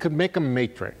describe it, we could make a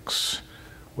matrix.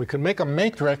 We could make a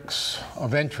matrix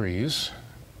of entries.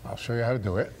 I'll show you how to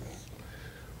do it.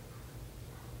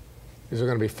 These are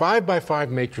going to be 5 by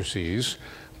 5 matrices,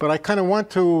 but I kind of want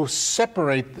to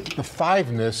separate the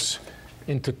 5-ness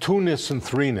into 2-ness and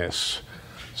 3-ness.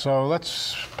 So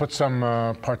let's put some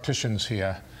partitions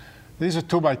here. These are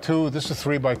 2 by 2, this is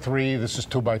 3 by 3, this is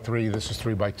 2 by 3, this is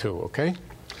 3 by 2, okay?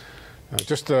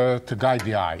 Just to guide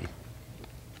the eye.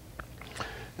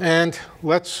 And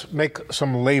let's make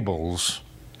some labels.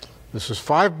 This is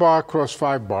 5 bar cross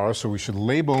 5 bar, so we should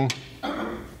label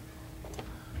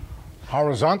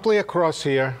horizontally across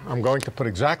here. I'm going to put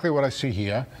exactly what I see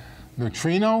here.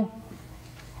 Neutrino,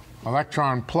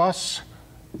 electron plus,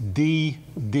 D,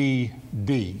 D,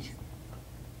 D.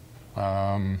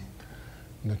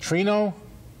 Neutrino,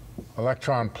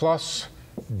 electron plus,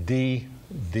 D,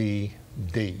 D,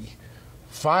 D.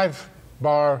 5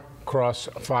 bar cross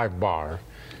 5 bar.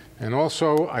 And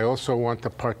also, I also want to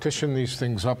partition these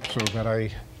things up so that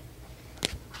I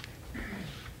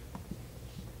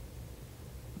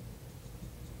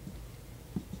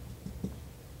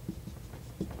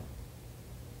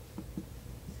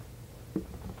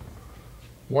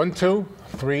One, 2,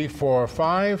 3, 4,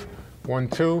 5. 1,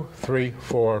 2, 3,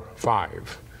 4,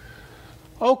 5.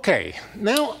 Okay,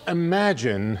 now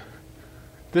imagine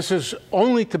This is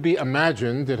only to be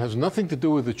imagined. It has nothing to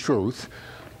do with the truth.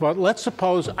 But let's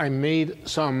suppose I made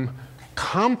some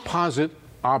composite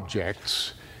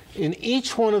objects. In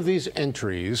each one of these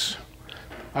entries,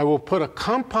 I will put a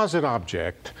composite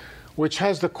object which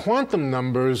has the quantum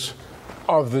numbers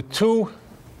of the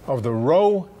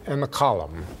row and the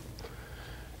column.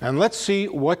 And let's see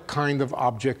what kind of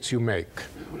objects you make.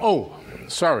 Oh,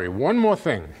 sorry, one more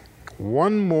thing.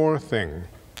 One more thing.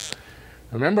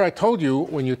 Remember I told you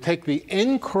when you take the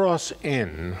n cross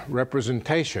n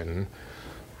representation,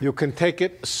 you can take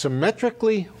it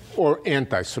symmetrically or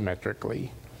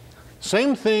anti-symmetrically.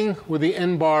 Same thing with the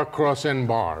n bar cross n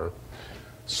bar.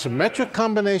 Symmetric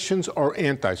combinations or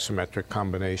anti-symmetric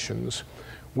combinations.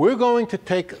 We're going to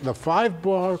take the 5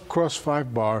 bar cross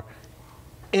 5 bar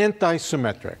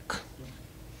anti-symmetric.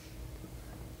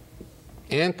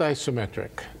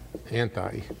 Anti-symmetric.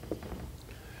 Anti.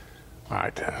 All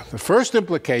right. The first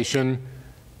implication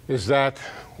is that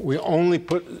we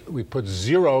put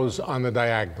zeros on the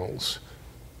diagonals.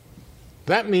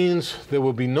 That means there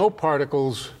will be no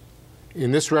particles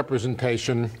in this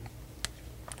representation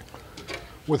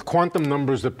with quantum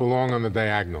numbers that belong on the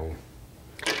diagonal.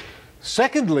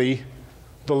 Secondly,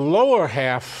 the lower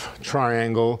half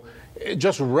triangle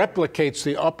just replicates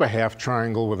the upper half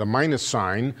triangle with a minus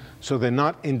sign, so they're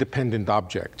not independent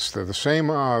objects. They're the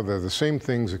same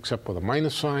things except with a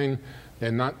minus sign.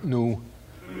 They're not new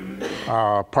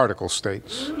particle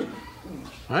states. All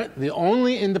right? The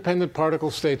only independent particle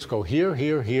states go here,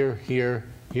 here, here, here,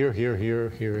 here, here, here,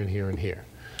 here, and here, and here.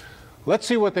 Let's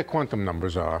see what their quantum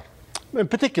numbers are. In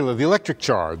particular, the electric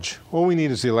charge. All we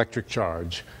need is the electric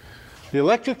charge. The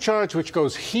electric charge which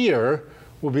goes here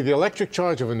will be the electric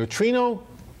charge of a neutrino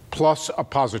plus a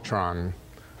positron.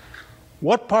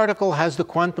 What particle has the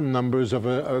quantum numbers of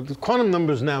the quantum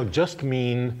numbers now just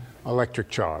mean electric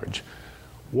charge.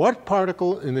 What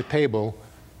particle in the table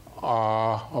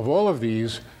of all of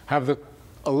these have the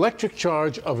electric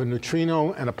charge of a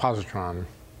neutrino and a positron?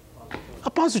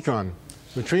 A positron.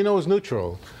 Neutrino is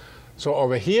neutral. So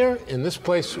over here, in this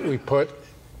place, we put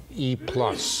E+.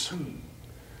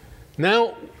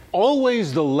 Now,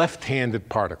 always the left-handed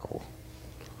particle.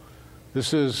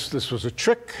 This was a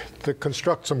trick to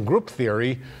construct some group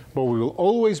theory, but we will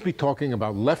always be talking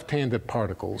about left-handed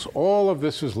particles. All of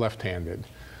this is left-handed.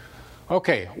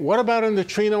 Okay, what about a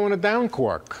neutrino and a down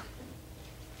quark?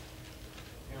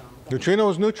 Neutrino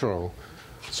is neutral.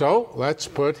 So let's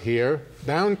put here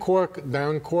down quark,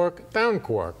 down quark, down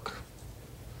quark.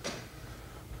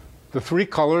 The 3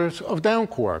 colors of down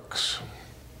quarks.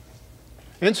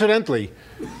 Incidentally,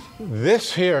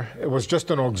 this here, it was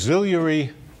just an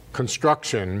auxiliary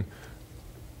construction.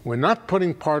 We're not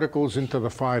putting particles into the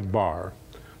 5 bar.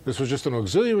 This was just an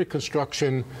auxiliary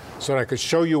construction so that I could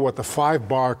show you what the 5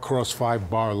 bar cross 5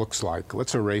 bar looks like.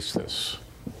 Let's erase this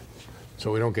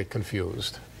so we don't get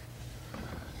confused.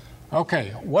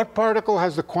 Okay, what particle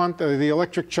has the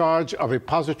electric charge of a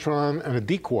positron and a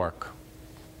d quark?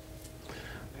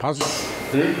 X.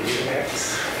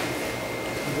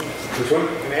 Which one?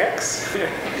 An X?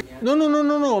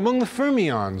 No. Among the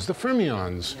fermions. The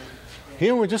fermions.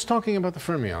 Here we're just talking about the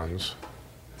fermions.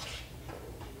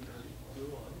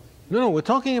 No, we're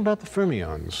talking about the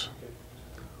fermions.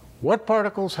 What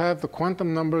particles have the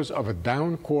quantum numbers of a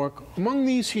down quark among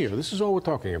these here? This is all we're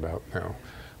talking about now.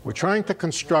 We're trying to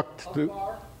construct the...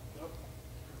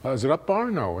 is it up bar?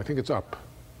 No, I think it's up.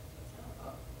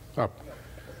 Up.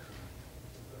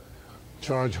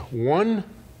 Charge 1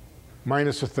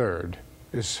 minus 1/3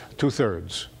 is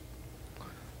 2/3.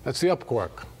 That's the up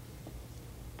quark.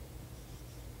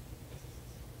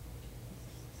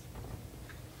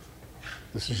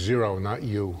 This is 0, not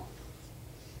U.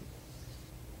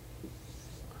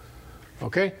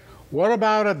 Okay? What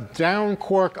about a down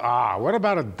quark? What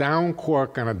about a down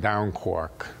quark and a down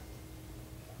quark?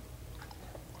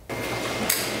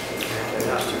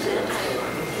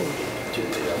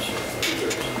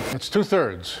 It's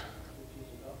 2/3.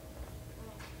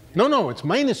 No, it's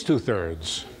minus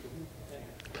 2/3.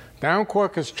 Down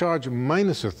quark has charge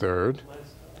minus 1/3.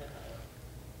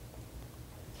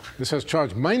 This has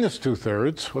charge minus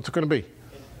 2/3. What's it going to be?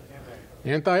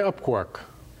 Anti-up quark.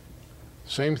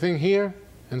 Same thing here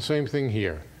and same thing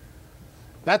here.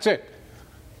 That's it.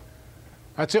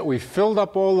 That's it. We filled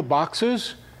up all the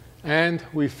boxes and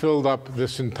we filled up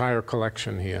this entire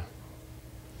collection here.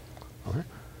 Okay.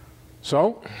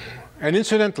 So, and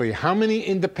incidentally, how many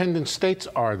independent states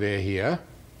are there here?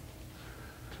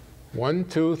 1,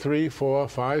 2, 3, 4,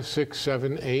 5, 6,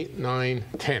 7, 8, 9,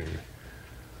 10.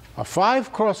 A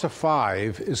 5 cross a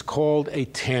 5 is called a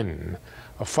 10.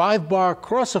 A 5 bar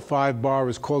cross a 5 bar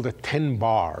is called a 10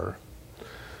 bar.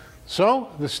 So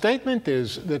the statement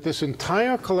is that this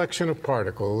entire collection of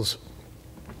particles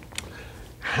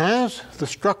has the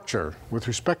structure with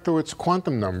respect to its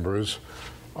quantum numbers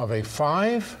of a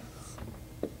 5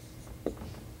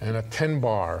 and a 10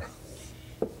 bar.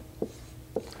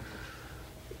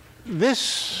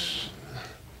 This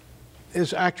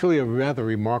is actually a rather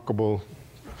remarkable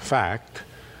fact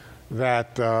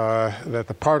that, that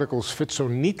the particles fit so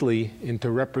neatly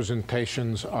into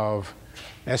representations of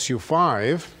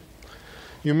SU5.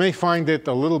 You may find it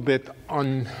a little bit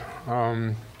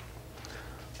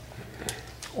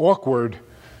awkward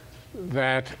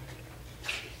that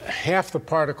half the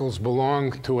particles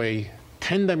belong to a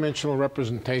 10-dimensional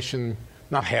representation,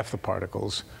 not half the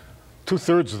particles,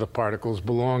 2/3 of the particles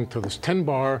belong to this 10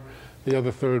 bar, the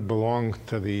other third belong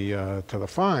to the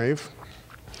 5.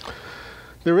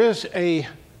 There is a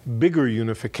bigger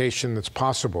unification that's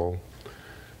possible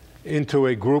into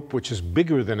a group which is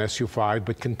bigger than SU5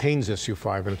 but contains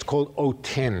SU5, and it's called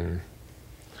O10.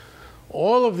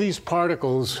 All of these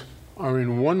particles are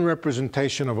in one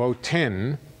representation of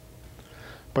O10,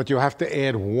 but you have to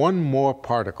add one more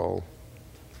particle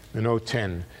in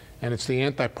O10, and it's the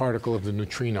antiparticle of the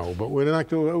neutrino. But we're not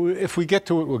going to, if we get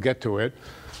to it, we'll get to it.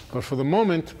 But for the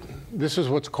moment, this is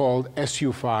what's called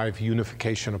SU5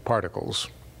 unification of particles.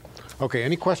 Okay,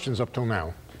 any questions up till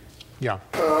now? Yeah.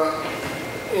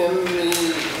 In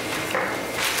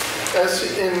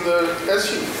the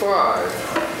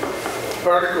SU5,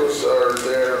 particles are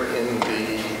there in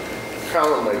the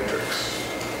column matrix.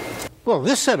 Well,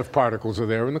 this set of particles are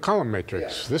there in the column matrix.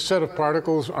 Yes. This set of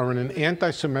particles are in an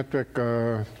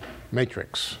antisymmetric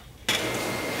matrix.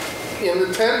 In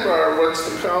the 10 bar, what's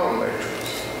the column matrix?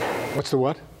 What's the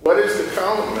what? What is the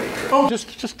column matrix? Oh,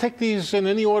 just take these in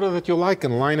any order that you like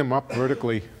and line them up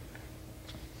vertically.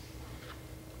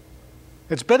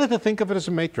 It's better to think of it as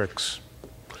a matrix.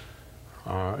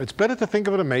 It's better to think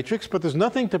of it as a matrix, but there's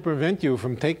nothing to prevent you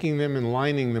from taking them and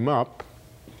lining them up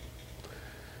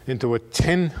into a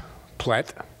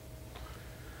 10-plet.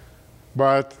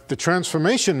 But the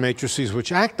transformation matrices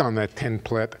which act on that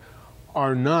 10-plet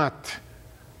are not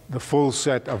the full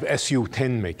set of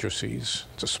SU10 matrices.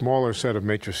 It's a smaller set of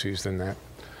matrices than that.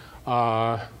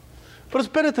 But it's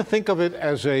better to think of it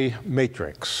as a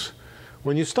matrix.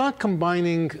 When you start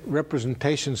combining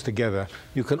representations together,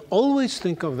 you can always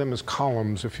think of them as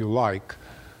columns if you like,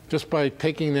 just by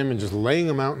taking them and just laying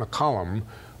them out in a column.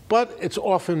 But it's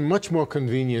often much more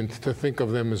convenient to think of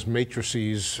them as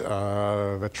matrices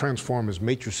that transform as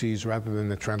matrices rather than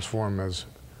that transform as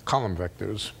column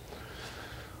vectors.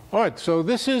 All right, so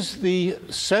this is the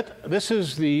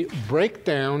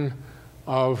breakdown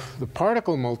of the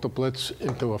particle multiplets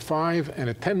into a 5 and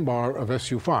a 10 bar of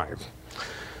SU5.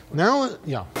 Now,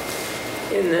 yeah.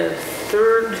 In the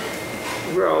third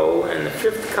row and the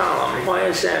fifth column, why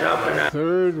is that up and up?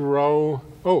 Third row,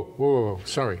 oh, whoa,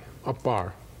 sorry, up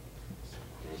bar.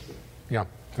 Yeah,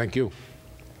 thank you.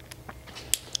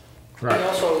 I Right.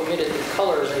 also omitted the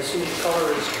colors. I assume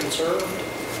color is conserved?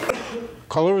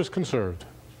 Color is conserved.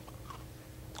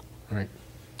 Right.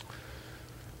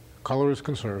 Color is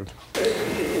conserved.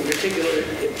 In particular,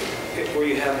 where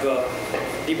you have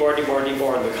D bar, D bar, D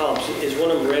bar in the columns, is one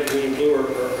of them red, green, blue, or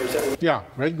is that? Yeah,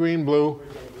 red, green, blue.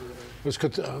 This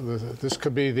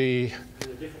could be the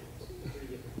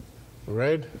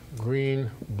red,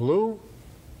 green, blue,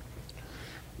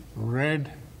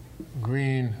 red,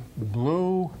 green,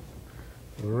 blue,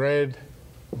 red,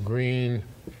 green,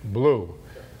 blue.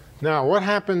 Now, what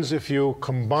happens if you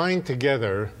combine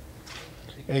together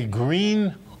a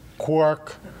green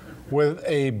quark with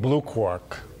a blue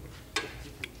quark?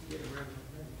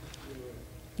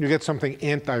 You get something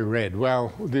anti-red.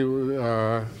 Well,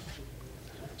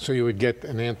 so you would get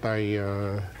an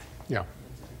yeah.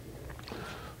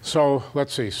 So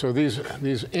let's see. So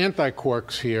these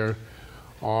anti-quarks here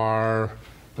are,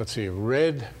 let's see,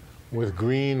 red with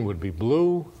green would be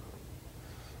blue,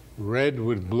 red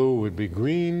with blue would be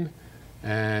green,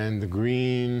 and the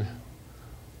green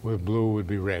with blue would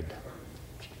be red.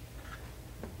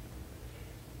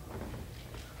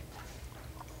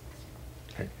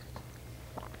 Okay.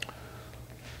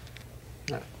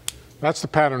 That's the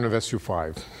pattern of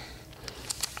SU5.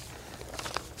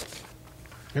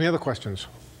 Any other questions?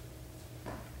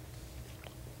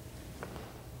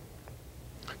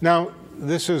 Now,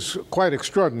 this is quite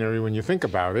extraordinary when you think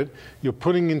about it. You're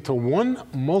putting into one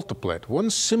multiplet, one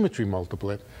symmetry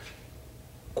multiplet,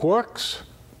 quarks,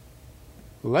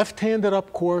 left-handed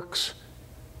up quarks,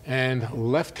 and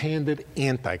left-handed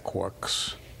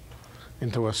anti-quarks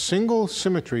into a single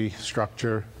symmetry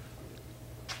structure.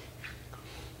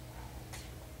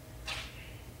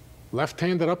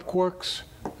 Left-handed up quarks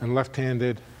and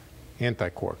left-handed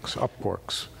antiquarks, up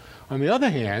quarks. On the other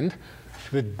hand,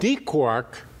 the d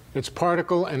quark, its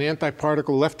particle and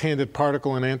antiparticle, left-handed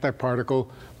particle and antiparticle,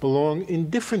 belong in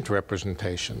different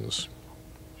representations.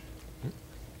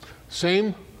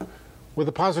 Same with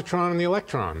the positron and the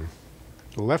electron.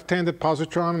 The left-handed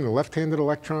positron and the left-handed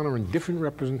electron are in different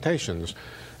representations.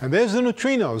 And there's the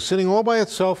neutrino sitting all by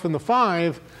itself in the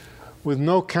 5 with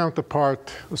no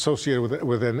counterpart associated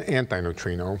with an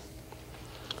antineutrino.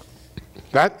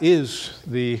 That is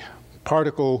the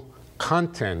particle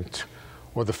content,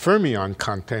 or the fermion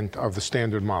content, of the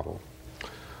Standard Model.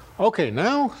 Okay,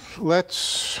 now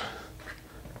let's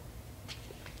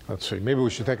see, maybe we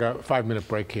should take a 5-minute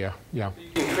break here. Yeah.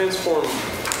 You can transform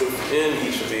within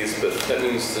each of these, but that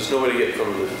means there's no way to get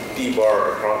from the d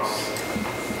bar across.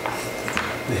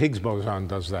 The Higgs boson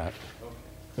does that.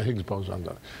 The Higgs boson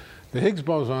does. The Higgs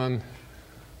boson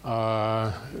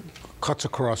cuts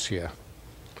across here.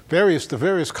 The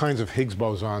various kinds of Higgs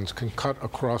bosons can cut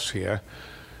across here.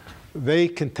 They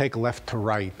can take left to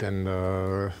right, and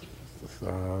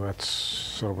that's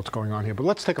sort of what's going on here. But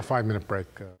let's take a 5-minute break.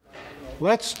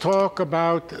 Let's talk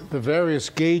about the various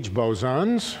gauge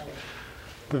bosons.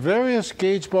 The various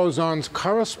gauge bosons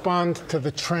correspond to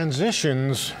the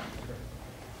transitions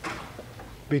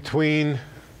between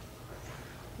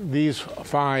these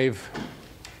 5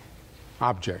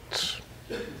 objects.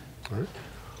 Right?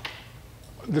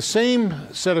 The same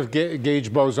set of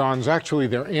gauge bosons, actually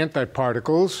they're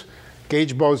antiparticles.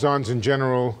 Gauge bosons in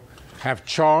general have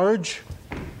charge.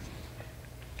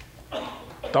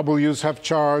 W's have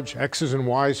charge, X's and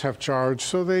Y's have charge,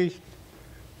 so they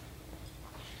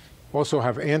also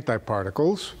have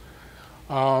antiparticles.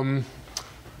 The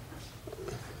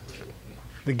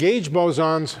gauge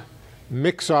bosons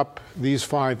mix up these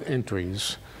 5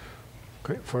 entries.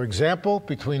 Okay. For example,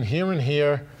 between here and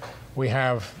here, we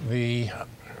have the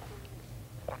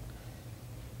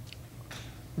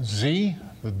Z,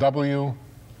 the W,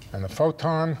 and the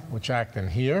photon, which act in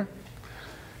here.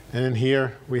 And in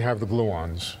here, we have the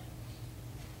gluons.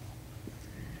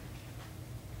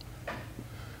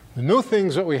 The new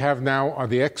things that we have now are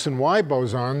the X and Y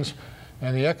bosons,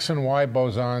 and the X and Y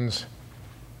bosons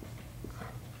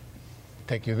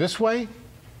take you this way.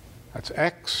 That's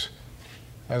X.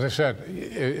 As I said,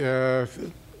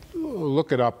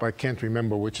 look it up. I can't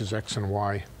remember which is X and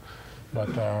Y. But,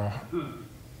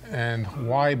 and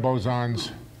Y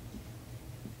bosons,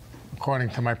 according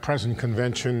to my present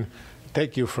convention,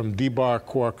 take you from d-bar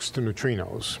quarks to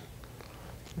neutrinos.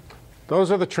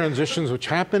 Those are the transitions which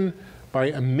happen by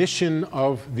emission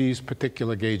of these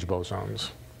particular gauge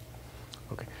bosons.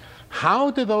 Okay.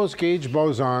 How do those gauge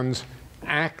bosons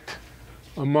act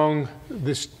among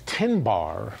this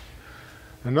 10-bar?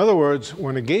 In other words,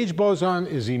 when a gauge boson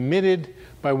is emitted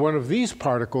by one of these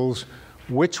particles,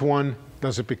 which one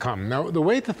does it become? Now, the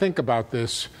way to think about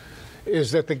this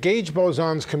is that the gauge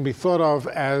bosons can be thought of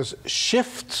as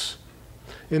shifts.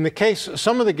 In the case,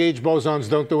 some of the gauge bosons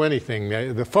don't do anything.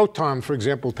 The photon, for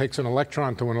example, takes an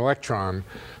electron to an electron.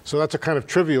 So that's a kind of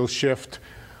trivial shift,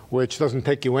 which doesn't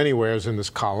take you anywhere in this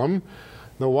column.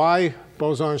 The Y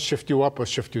bosons shift you up or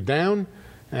shift you down.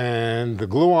 And the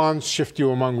gluons shift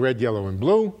you among red, yellow, and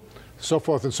blue, so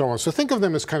forth and so on. So think of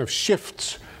them as kind of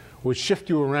shifts, which shift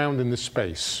you around in this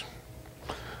space.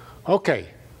 OK,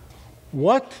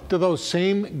 what do those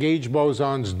same gauge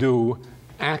bosons do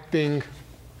acting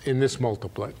in this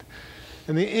multiplet?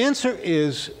 And the answer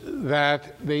is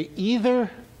that they either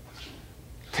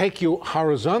take you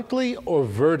horizontally or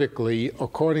vertically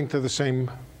according to the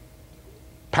same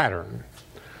pattern.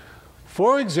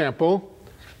 For example,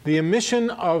 the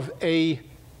emission of a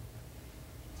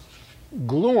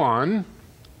gluon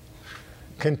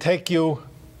can take you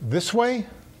this way,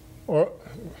 or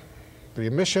the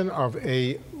emission of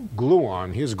a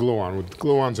gluon, here's gluon,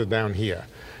 gluons are down here.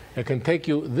 It can take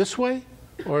you this way,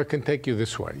 or it can take you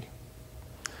this way.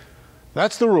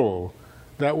 That's the rule,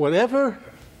 that whatever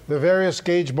the various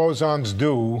gauge bosons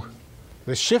do,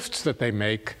 the shifts that they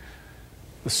make,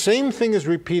 the same thing is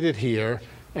repeated here,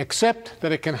 except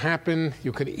that it can happen,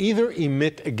 you can either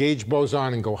emit a gauge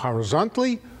boson and go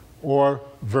horizontally or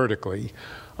vertically.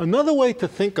 Another way to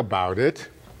think about it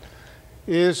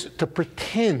is to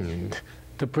pretend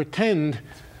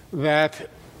that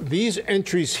these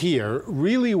entries here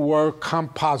really were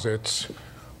composites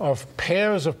of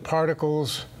pairs of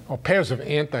particles, or pairs of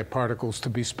antiparticles to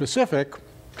be specific.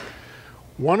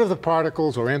 One of the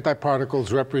particles or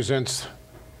antiparticles represents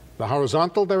the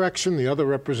horizontal direction, the other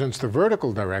represents the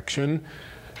vertical direction,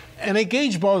 and a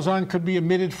gauge boson could be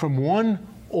emitted from one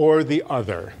or the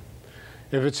other.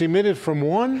 If it's emitted from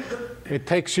one, it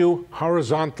takes you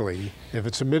horizontally. If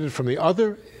it's emitted from the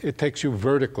other, it takes you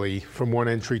vertically from one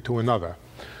entry to another.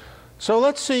 So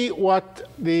let's see what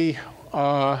the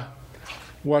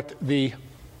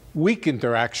weak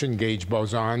interaction gauge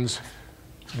bosons,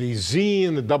 the Z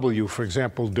and the W, for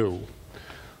example, do.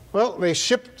 Well, they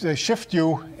shift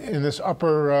you in this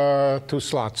upper 2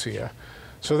 slots here.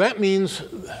 So that means,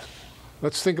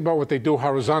 let's think about what they do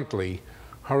horizontally.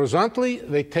 Horizontally,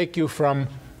 they take you from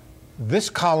this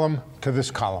column to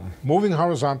this column. Moving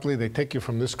horizontally, they take you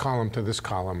from this column to this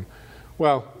column.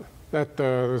 Well,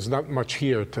 there's not much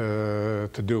here to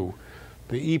do.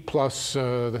 The E plus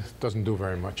doesn't do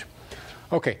very much.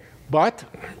 Okay, but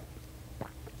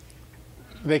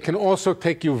they can also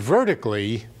take you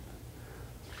vertically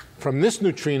from this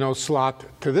neutrino slot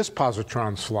to this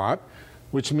positron slot,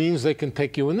 which means they can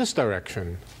take you in this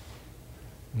direction,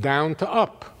 down to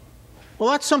up. Well,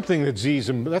 that's something that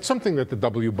that's something that the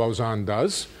W boson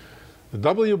does. The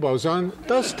W boson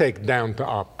does take down to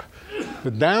up.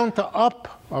 The down to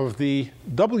up of the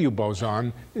W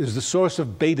boson is the source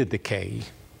of beta decay.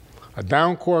 A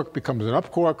down quark becomes an up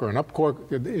quark, or an up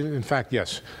quark, in fact,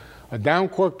 yes. A down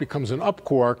quark becomes an up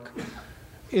quark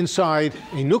inside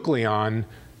a nucleon,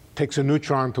 takes a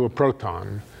neutron to a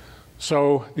proton.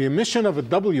 So the emission of a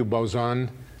W boson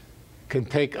can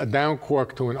take a down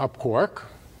quark to an up quark.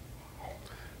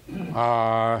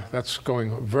 That's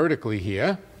going vertically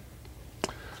here.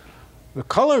 The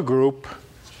color group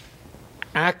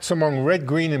acts among red,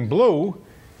 green, and blue.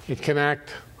 It can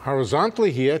act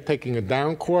horizontally here, taking a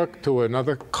down quark to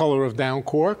another color of down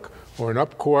quark, or an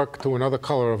up quark to another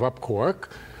color of up quark.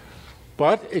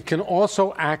 But it can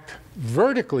also act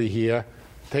vertically here,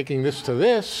 taking this to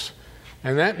this,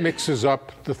 and that mixes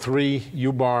up the 3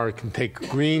 U bar. It can take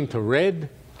green to red.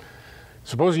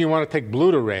 Supposing you want to take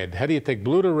blue to red. How do you take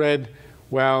blue to red?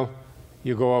 Well,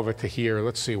 you go over to here.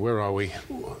 Let's see, where are we?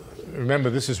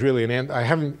 Remember, this is really an I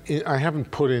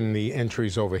haven't put in the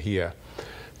entries over here.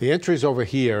 The entries over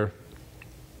here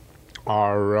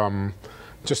are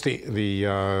just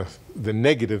the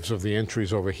negatives of the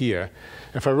entries over here.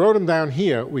 If I wrote them down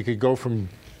here, we could go from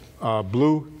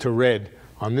blue to red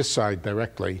on this side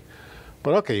directly.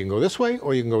 But okay, you can go this way,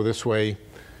 or you can go this way.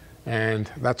 And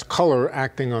that's color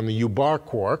acting on the U bar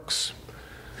quarks.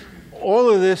 All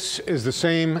of this is the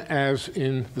same as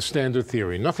in the standard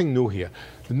theory. Nothing new here.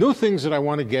 The new things that I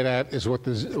want to get at is what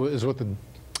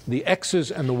the X's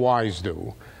and the Y's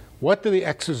do. What do the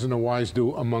X's and the Y's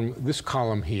do among this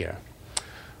column here?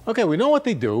 Okay, we know what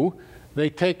they do.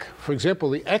 They take, for example,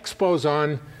 the X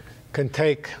boson can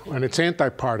take, when it's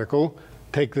antiparticle,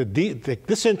 take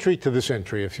this entry to this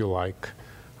entry, if you like.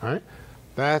 All right?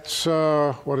 That's,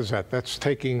 what is that? That's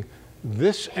taking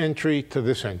this entry to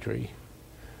this entry.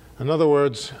 In other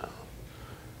words,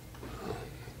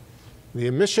 the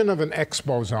emission of an X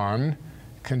boson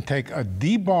can take a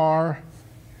D bar,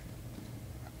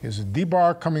 here's a D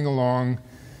bar coming along,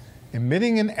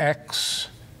 emitting an X,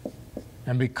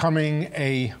 and becoming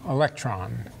an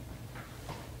electron.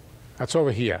 That's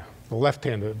over here, the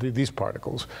left-hand, these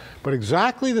particles. But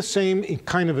exactly the same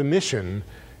kind of emission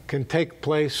can take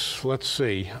place, let's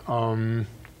see,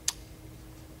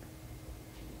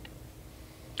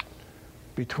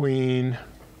 between,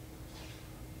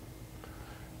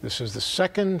 this is the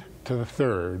second to the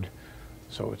third,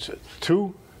 so it's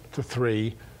 2 to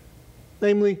 3,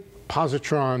 namely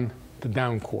positron to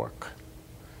down quark.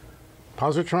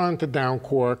 Positron to down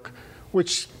quark,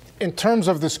 which in terms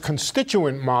of this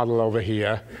constituent model over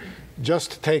here,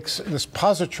 just takes this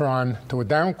positron to a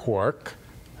down quark.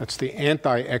 That's the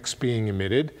anti-X being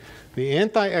emitted. The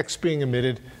anti-X being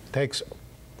emitted takes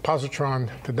positron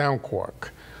to down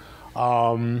quark.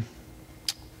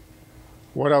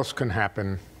 What else can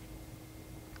happen?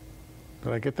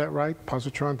 Did I get that right?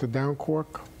 Positron to down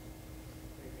quark?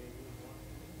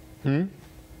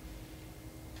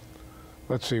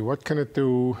 Let's see, what can it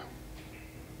do?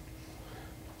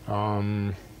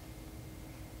 Yeah,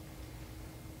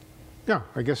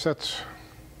 I guess that's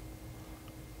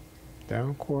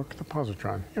down quark to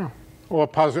positron, yeah. Or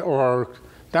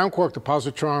down quark to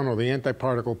positron, or the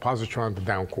antiparticle positron to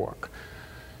down quark.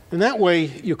 In that way,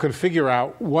 you can figure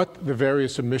out what the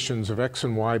various emissions of X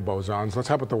and Y bosons. Let's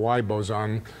have it the Y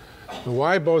boson. The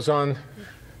Y boson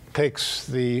takes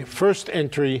the first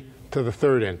entry to the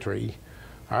third entry.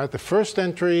 All right, the first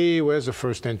entry, where's the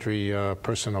first entry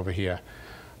person over here?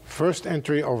 First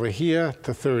entry over here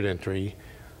to third entry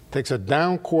takes a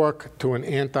down quark to an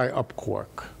anti-up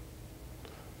quark.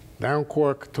 Down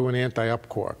quark to an anti-up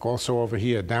quark. Also over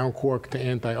here, down quark to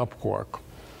anti-up quark.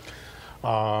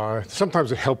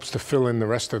 Sometimes it helps to fill in the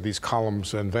rest of these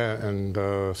columns and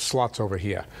slots over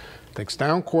here. Takes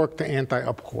down quark to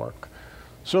anti-up quark.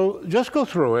 So just go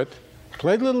through it,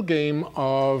 play the little game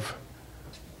of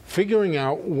figuring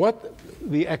out what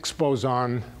the X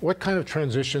boson, what kind of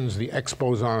transitions the X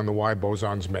boson and the Y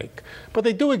bosons make. But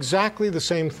they do exactly the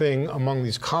same thing among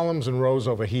these columns and rows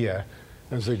over here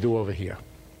as they do over here.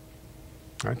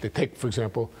 Right? They take, for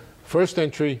example, first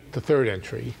entry to third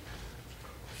entry.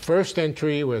 First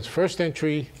entry, whereas first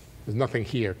entry, there's nothing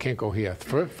here, can't go here.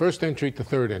 First entry to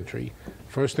third entry.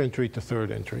 First entry to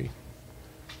third entry.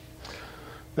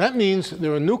 That means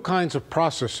there are new kinds of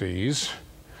processes,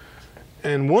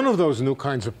 and one of those new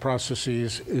kinds of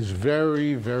processes is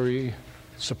very, very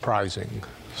surprising.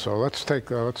 So let's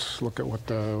look at what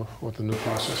the new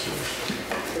process is.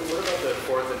 So what about the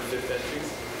fourth and fifth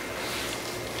entries?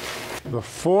 The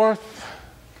fourth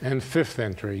and fifth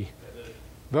entry,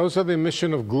 those are the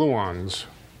emission of gluons.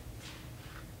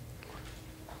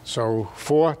 So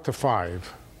 4 to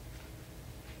 5.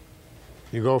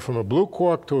 You go from a blue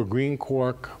quark to a green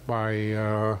quark by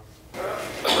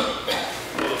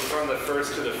From the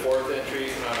first to the fourth entry,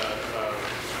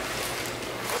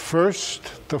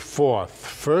 first to fourth.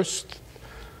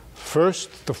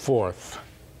 First to fourth.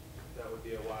 that would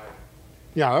be a Y.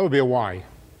 Yeah, that would be a Y.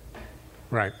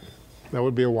 Right. That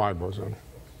would be a Y boson.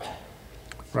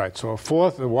 Right. So a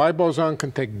fourth, the Y boson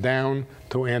can take down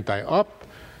to anti-up.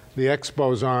 The X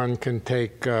boson can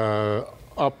take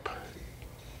up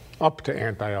to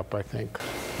anti-up, I think.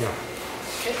 Yeah.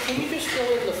 Can you just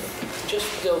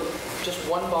fill in just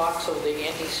one box of the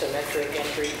anti-symmetric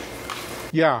entry?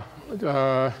 Yeah.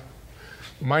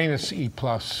 Minus E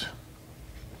plus.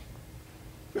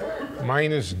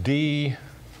 Minus D,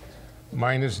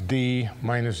 minus D,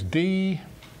 minus D,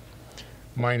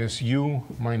 minus U,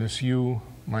 minus U,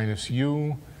 minus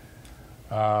U,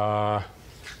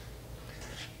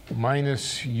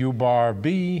 minus U bar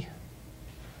B,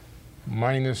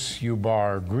 minus U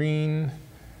bar green,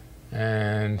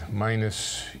 and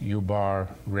minus U bar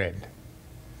red.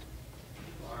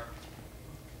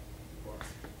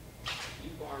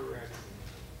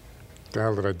 The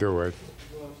hell did I do it?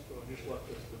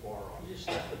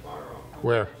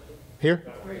 Where? Here?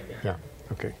 Yeah,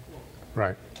 okay,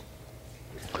 right.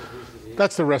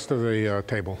 That's the rest of the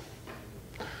table.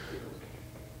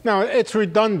 Now, it's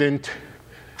redundant.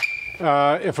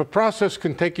 If a process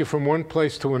can take you from one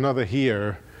place to another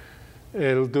here,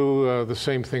 it'll do the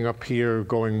same thing up here,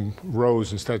 going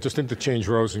rows instead, just interchange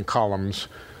rows and columns.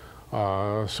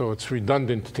 So it's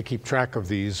redundant to keep track of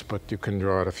these, but you can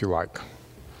draw it if you like.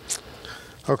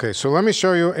 Okay, so let me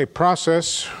show you a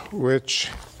process which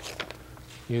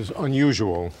is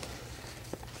unusual.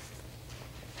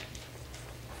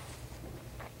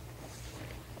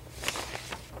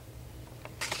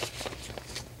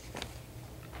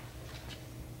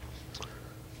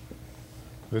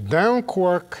 The down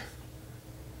quark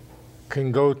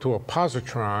can go to a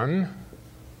positron.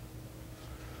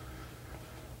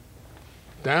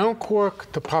 Down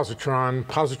quark to positron,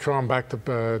 positron back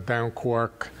to down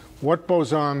quark. What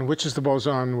boson, which is the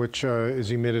boson which is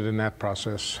emitted in that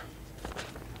process?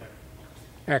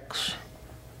 X.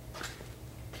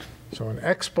 So an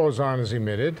X boson is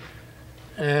emitted.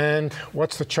 And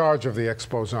what's the charge of the X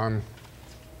boson?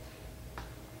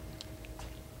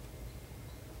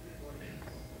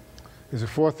 Is it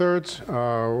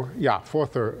 4/3? Yeah,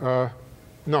 4/3.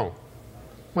 No,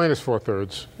 minus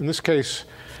 4/3. In this case,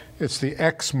 it's the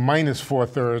X minus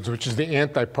 4/3, which is the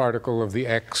antiparticle of the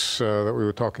X that we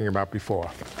were talking about before.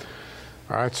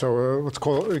 All right, so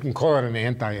we can call it an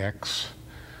anti-X.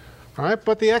 All right,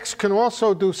 but the X can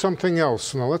also do something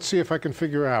else. Now let's see if I can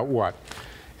figure out what.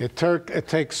 It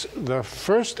takes the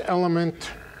first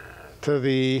element to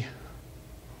the,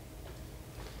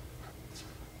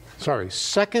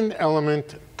 second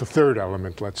element to third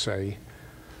element, let's say.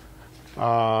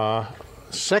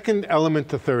 Second element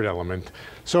to third element.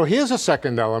 So here's a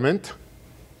second element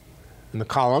in the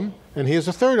column, and here's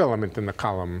a third element in the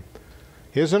column.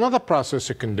 Here's another process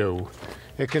it can do.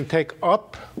 It can take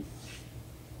up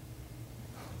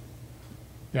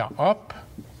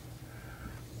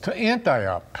to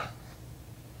anti-up.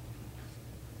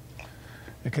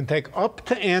 It can take up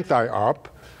to anti-up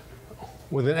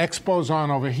with an X boson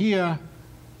over here,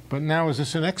 but now is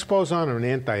this an X boson or an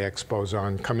anti-X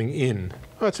boson coming in?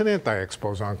 Oh, it's an anti-X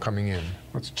boson coming in.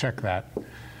 Let's check that.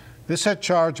 This had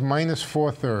charge minus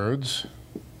 4/3,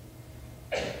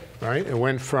 right? It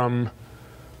went from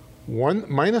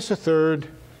minus 1/3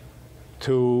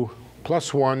 to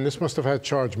 +1. This must have had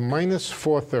charge minus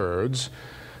 4/3.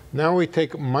 Now we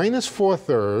take minus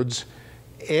 4/3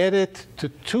 add it to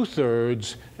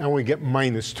 2/3, and we get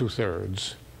minus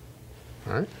 2/3.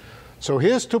 All right? So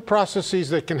here's two processes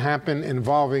that can happen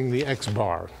involving the x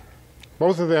bar.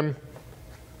 Both of them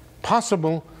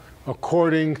possible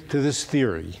according to this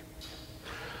theory.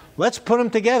 Let's put them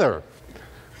together.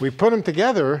 We put them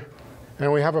together,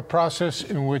 and we have a process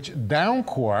in which down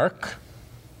quark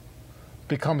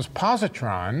becomes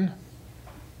positron,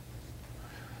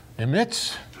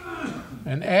 emits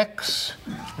an x,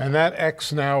 and that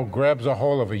x now grabs a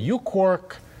hold of a u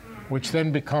quark, which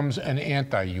then becomes an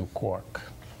anti-u quark.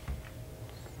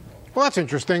 Well, that's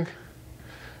interesting.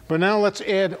 But now let's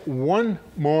add one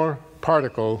more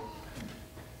particle,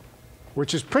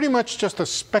 which is pretty much just a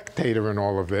spectator in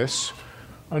all of this,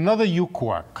 another u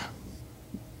quark.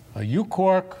 A u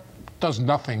quark does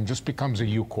nothing, just becomes a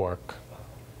u quark.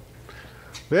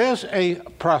 There's a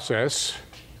process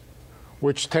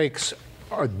which takes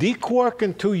a d quark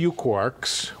and two u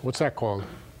quarks. What's that called?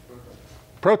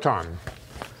 Proton.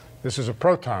 This is a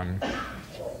proton.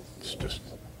 It's just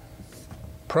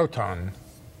proton.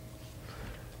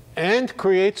 And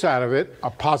creates out of it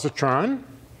a positron,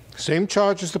 same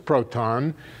charge as the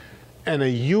proton, and a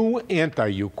u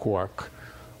anti-u quark.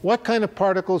 What kind of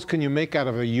particles can you make out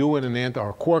of a u and an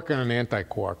or a quark and an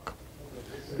anti-quark?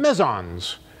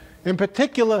 Mesons. In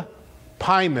particular,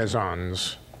 pi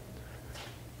mesons.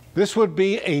 This would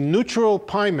be a neutral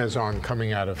pi meson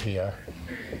coming out of here.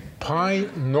 Pi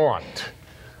naught.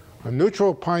 A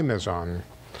neutral pi meson.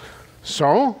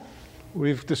 So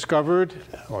we've discovered,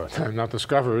 or not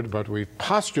discovered, but we've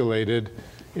postulated,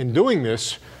 in doing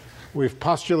this, we've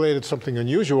postulated something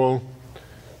unusual,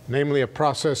 namely a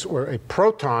process where a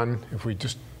proton, if we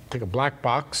just take a black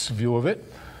box view of it,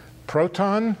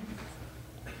 proton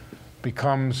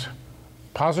becomes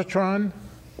positron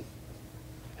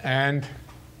and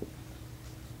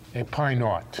a pi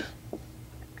naught.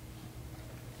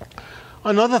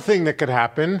 Another thing that could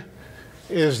happen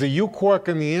is the u quark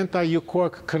and the anti-u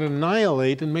quark could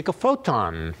annihilate and make a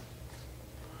photon.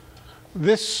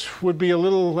 This would be a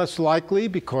little less likely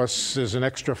because there's an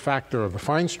extra factor of the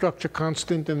fine structure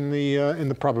constant in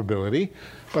the probability,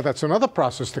 but that's another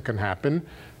process that can happen.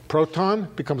 Proton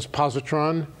becomes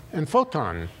positron and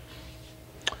photon.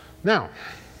 Now,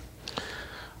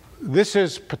 this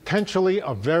is potentially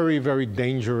a very, very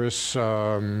dangerous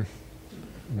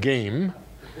game.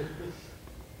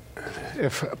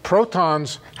 If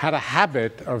protons had a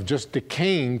habit of just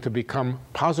decaying to become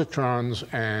positrons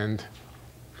and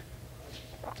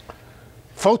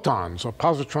photons, or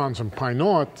positrons and pi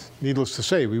naught, needless to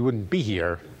say, we wouldn't be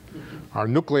here. Our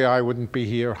nuclei wouldn't be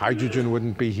here, hydrogen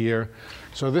wouldn't be here.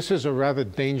 So this is a rather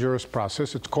dangerous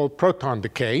process. It's called proton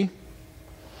decay.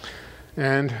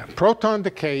 And proton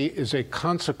decay is a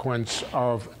consequence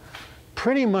of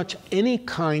pretty much any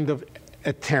kind of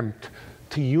attempt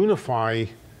to unify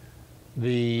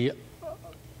the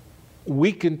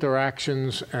weak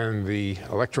interactions and the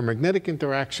electromagnetic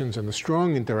interactions and the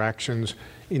strong interactions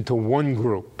into one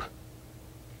group.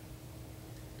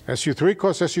 SU3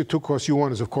 cross SU2 cross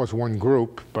U1 is, of course, one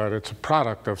group, but it's a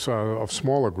product of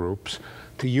smaller groups.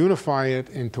 To unify it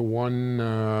into one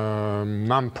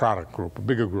non-product group, a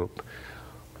bigger group.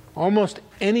 Almost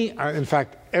any, in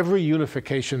fact, every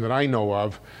unification that I know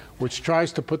of which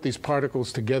tries to put these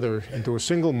particles together into a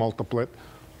single multiplet,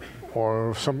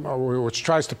 or which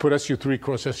tries to put SU3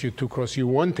 cross SU2 cross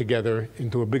U1 together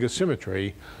into a bigger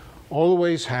symmetry,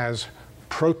 always has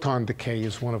proton decay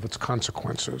as one of its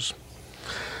consequences.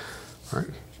 Right?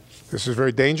 This is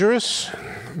very dangerous,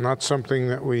 not something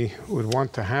that we would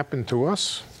want to happen to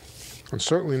us, and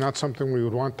certainly not something we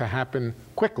would want to happen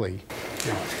quickly.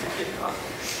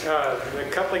 Yeah. The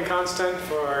coupling constant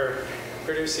for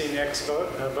producing X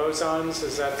bosons,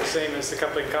 is that the same as the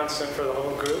coupling constant for the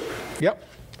whole group? Yep.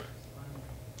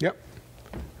 Yep.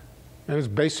 And it's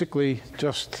basically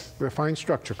just the fine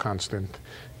structure constant.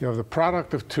 You have the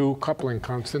product of two coupling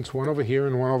constants, one over here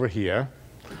and one over here.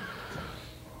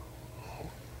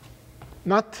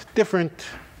 Not different.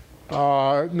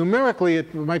 Numerically,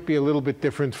 it might be a little bit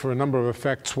different for a number of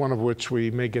effects, one of which we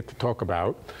may get to talk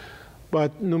about.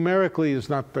 But numerically is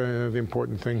not the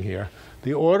important thing here.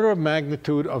 The order of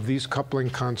magnitude of these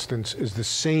coupling constants is the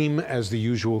same as the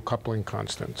usual coupling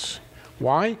constants.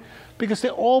 Why? Because they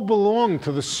all belong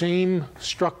to the same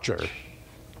structure.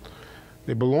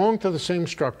 They belong to the same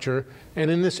structure, and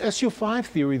in this SU5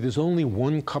 theory, there's only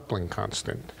one coupling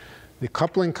constant. The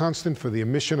coupling constant for the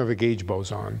emission of a gauge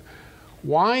boson.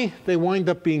 Why they wind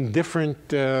up being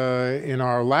different in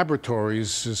our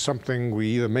laboratories is something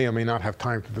we either may or may not have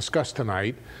time to discuss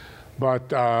tonight.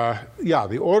 But yeah,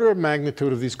 the order of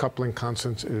magnitude of these coupling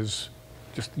constants is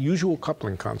just usual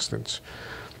coupling constants.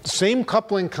 The same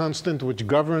coupling constant which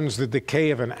governs the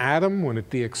decay of an atom when it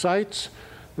de-excites,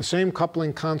 the same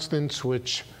coupling constants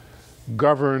which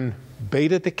govern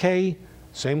beta decay,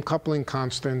 same coupling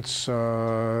constants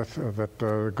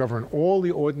that govern all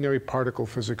the ordinary particle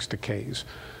physics decays.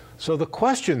 So the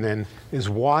question then is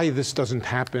why this doesn't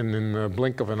happen in the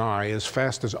blink of an eye as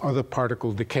fast as other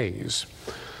particle decays.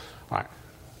 All right.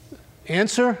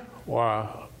 Answer,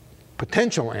 or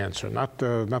potential answer, not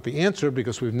the answer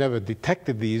because we've never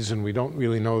detected these and we don't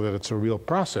really know that it's a real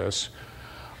process.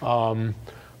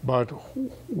 But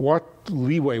what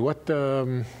leeway, what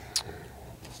do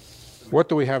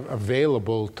we have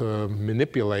available to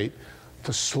manipulate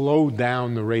to slow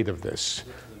down the rate of this?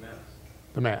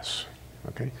 The mass.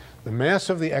 Okay. The mass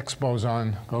of the X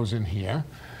boson goes in here,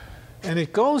 and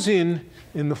it goes in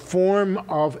the form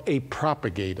of a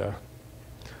propagator.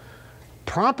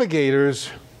 Propagators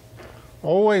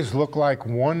always look like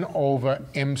 1 over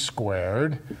m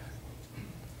squared.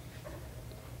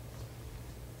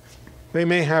 They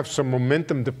may have some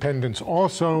momentum dependence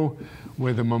also,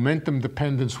 where the momentum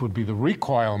dependence would be the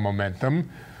recoil momentum,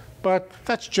 but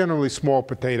that's generally small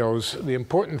potatoes. The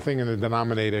important thing in the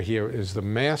denominator here is the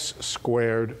mass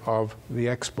squared of the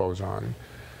X boson.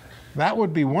 That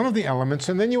would be one of the elements,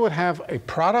 and then you would have a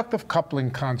product of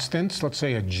coupling constants, let's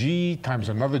say a G times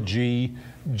another G,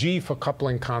 G for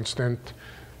coupling constant,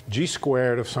 G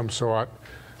squared of some sort,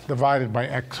 divided by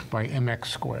X by mx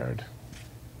squared.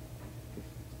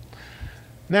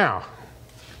 Now,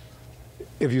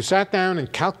 if you sat down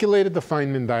and calculated the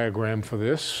Feynman diagram for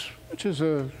this, which is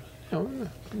a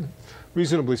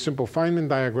reasonably simple Feynman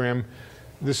diagram,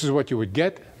 this is what you would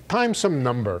get, times some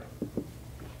number.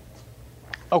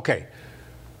 Okay,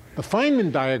 the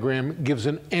Feynman diagram gives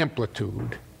an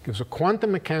amplitude, gives a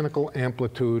quantum mechanical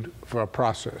amplitude for a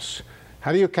process.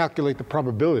 How do you calculate the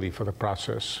probability for the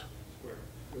process?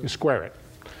 You square it.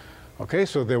 Okay,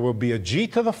 so there will be a g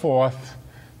to the fourth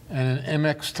and an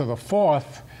mx to the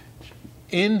fourth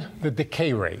in the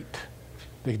decay rate.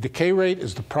 The decay rate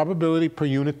is the probability per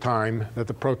unit time that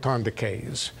the proton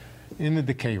decays in the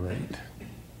decay rate.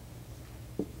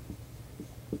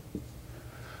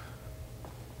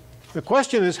 The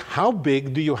question is, how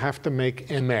big do you have to make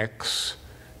mx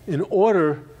in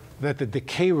order that the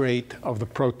decay rate of the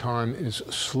proton is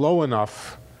slow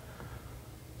enough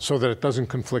so that it doesn't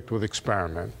conflict with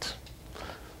experiment?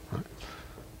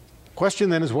 Question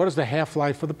then is, what is the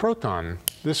half-life of the proton?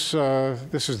 This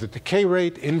is the decay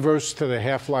rate inverse to the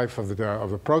half-life of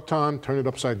the proton. Turn it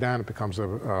upside down, it becomes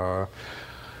a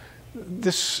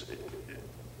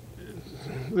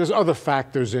there's other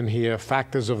factors in here,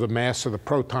 factors of the mass of the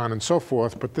proton and so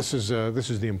forth, but this is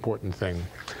the important thing.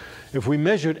 If we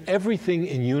measured everything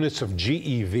in units of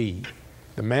GeV,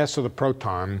 the mass of the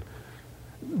proton,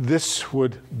 this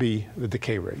would be the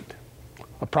decay rate,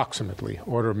 approximately,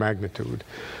 order of magnitude.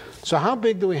 So how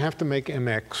big do we have to make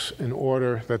mx in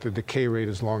order that the decay rate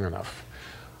is long enough?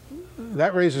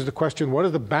 That raises the question, what are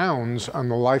the bounds on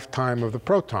the lifetime of the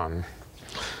proton?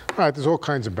 All right, there's all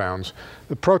kinds of bounds.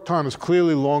 The proton is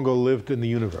clearly longer lived in the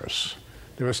universe.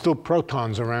 There are still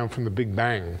protons around from the Big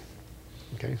Bang.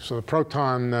 Okay, so the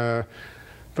proton,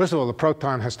 first of all, the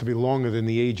proton has to be longer than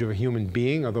the age of a human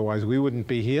being, otherwise we wouldn't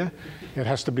be here. It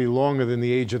has to be longer than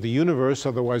the age of the universe,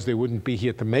 otherwise they wouldn't be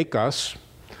here to make us.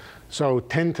 So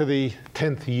 10 to the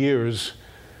 10th years,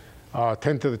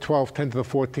 10 to the 12th, 10 to the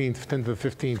 14th, 10 to the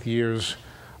 15th years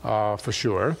for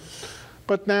sure.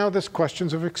 But now there's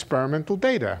questions of experimental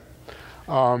data.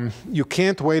 You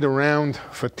can't wait around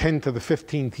for 10 to the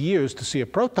 15th years to see a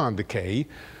proton decay,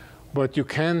 but you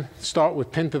can start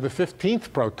with 10 to the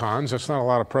 15th protons. That's not a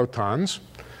lot of protons.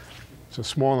 It's a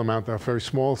small amount, a very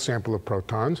small sample of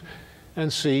protons,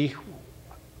 and see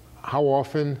how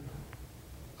often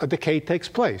a decay takes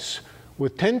place.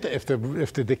 With 10 to, if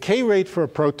the decay rate for a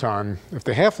proton, if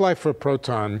the half-life for a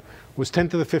proton was 10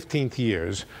 to the 15th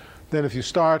years, then if you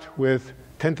start with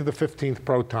 10 to the 15th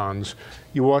protons,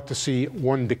 you ought to see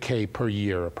 1 decay per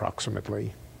year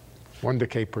approximately. 1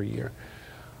 decay per year.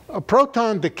 A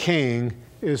proton decaying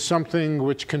is something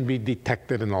which can be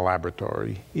detected in the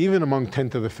laboratory, even among 10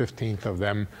 to the 15th of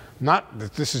them. Not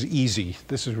that this is easy.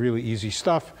 This is really easy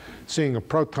stuff. Seeing a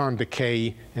proton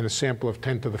decay in a sample of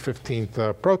 10 to the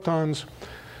 15th protons,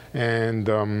 and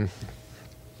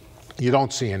you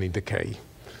don't see any decay.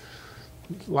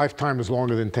 Lifetime is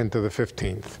longer than 10 to the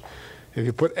 15th. If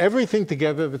you put everything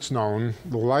together that's known,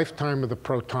 the lifetime of the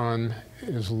proton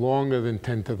is longer than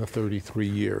 10 to the 33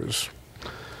 years.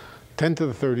 10 to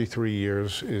the 33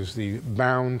 years is the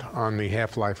bound on the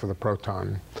half-life of the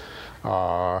proton.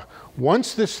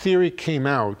 Once this theory came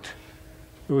out,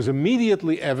 it was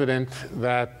immediately evident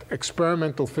that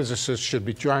experimental physicists should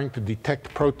be trying to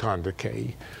detect proton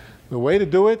decay. The way to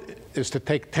do it is to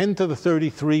take 10 to the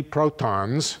 33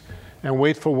 protons and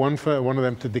wait for one of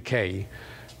them to decay.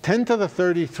 10 to the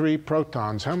 33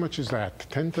 protons, how much is that?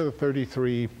 10 to the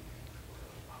 33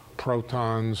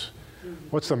 protons.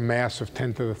 What's the mass of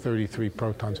 10 to the 33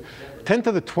 protons? 10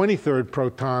 to the 23rd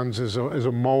protons is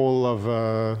a mole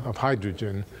of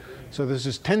hydrogen. So this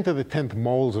is 10 to the 10th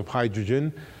moles of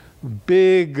hydrogen.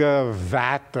 Big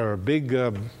vat or big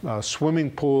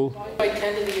swimming pool. By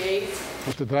 10 to the 8th?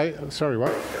 What did I, sorry,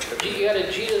 what? You got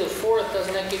a G to the 4th,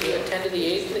 doesn't that give you a 10 to the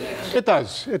 8th? That you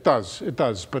can It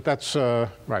does, but that's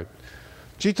right.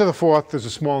 G to the 4th is a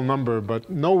small number, but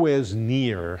nowhere's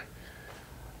near.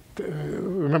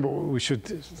 Remember, we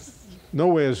should,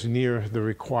 nowhere's near the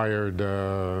required.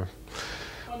 I'm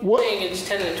saying it's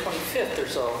 10 to the 25th or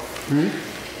so.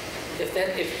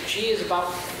 If G is about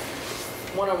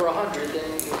 1 over 100,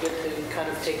 then you get to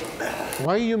kind of take.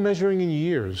 Why are you measuring in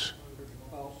years?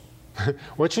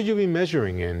 What should you be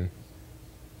measuring in?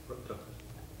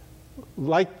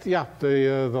 Light, yeah,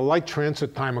 the light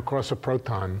transit time across a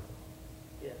proton.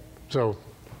 Yeah. So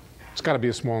it's got to be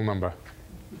a small number,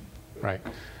 right?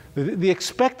 The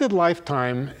expected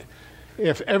lifetime,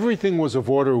 if everything was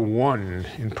of order 1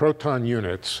 in proton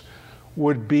units,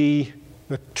 would be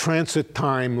the transit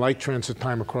time, light transit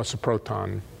time across a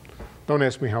proton. Don't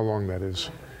ask me how long that is.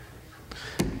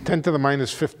 10 to the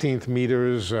minus 15th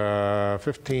meters,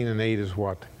 15 and 8 is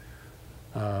what?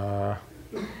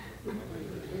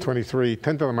 23,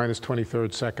 10 to the minus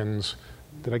 23rd seconds.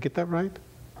 Did I get that right?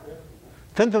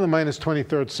 10 to the minus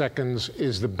 23rd seconds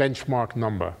is the benchmark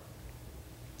number.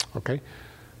 Okay?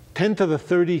 10 to the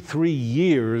 33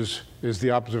 years is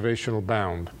the observational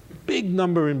bound. Big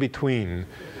number in between.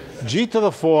 G to the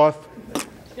 4th,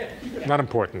 not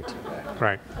important.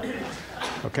 Right.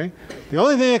 Okay? The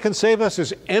only thing that can save us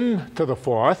is m to the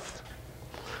 4th,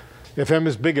 if m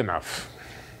is big enough.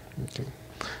 Okay.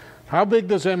 How big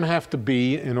does m have to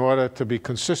be in order to be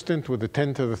consistent with the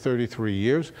 10 to the 33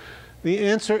 years? The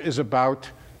answer is about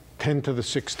 10 to the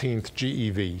 16th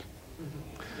GeV.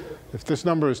 If this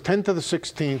number is 10 to the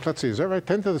 16th, let's see, is that right?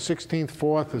 10 to the 16th,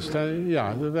 4th is 10,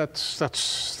 yeah,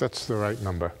 that's the right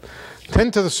number.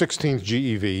 10 to the 16th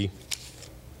GeV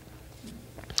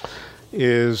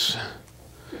is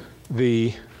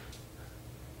the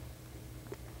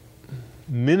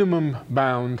minimum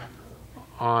bound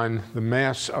on the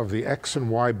mass of the X and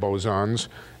Y bosons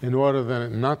in order that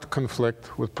it not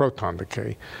conflict with proton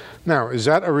decay. Now, is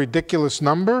that a ridiculous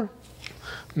number?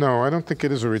 No, I don't think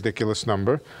it is a ridiculous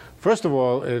number. First of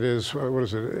all, it is, what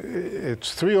is it?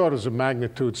 It's 3 orders of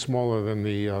magnitude smaller than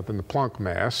the Planck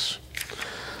mass.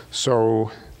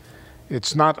 So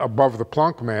it's not above the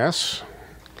Planck mass.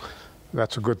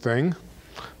 That's a good thing.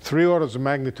 3 orders of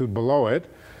magnitude below it.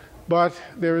 But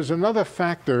there is another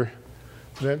factor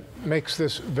that makes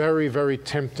this very, very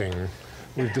tempting.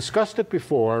 We've discussed it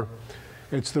before.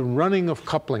 It's the running of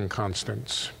coupling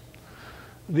constants.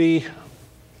 The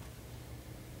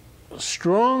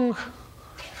strong,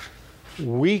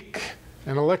 weak,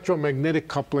 and electromagnetic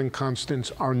coupling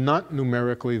constants are not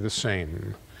numerically the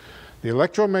same. The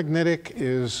electromagnetic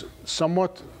is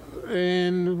somewhat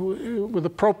with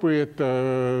appropriate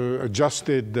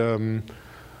adjusted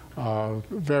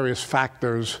various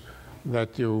factors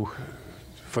that you,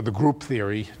 for the group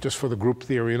theory, just for the group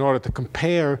theory, in order to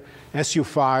compare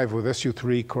SU5 with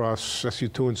SU3 cross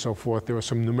SU2 and so forth, there are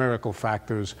some numerical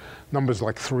factors, numbers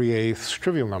like 3/8,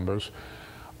 trivial numbers.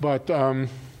 But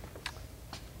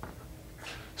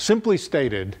simply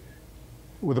stated,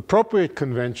 with appropriate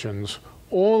conventions,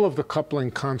 all of the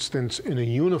coupling constants in a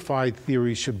unified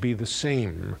theory should be the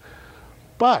same.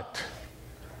 But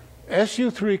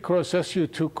SU3 cross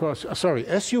SU2 cross,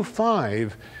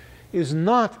 SU5 is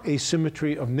not a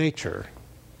symmetry of nature.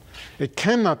 It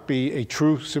cannot be a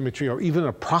true symmetry or even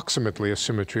approximately a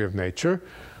symmetry of nature.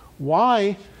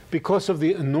 Why? Because of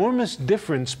the enormous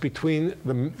difference between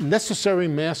the necessary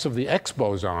mass of the X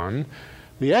boson.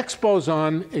 The X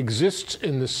boson exists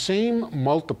in the same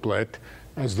multiplet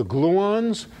as the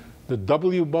gluons, the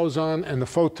W boson, and the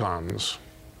photons.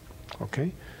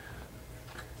 Okay?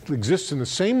 It exists in the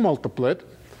same multiplet,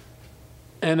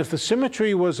 and if the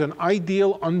symmetry was an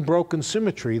ideal unbroken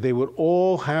symmetry, they would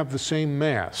all have the same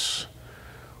mass.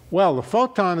 Well, the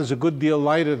photon is a good deal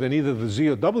lighter than either the Z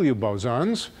or W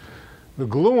bosons. The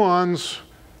gluons,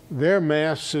 their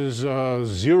mass is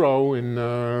 0 in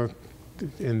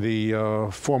the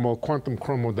formal quantum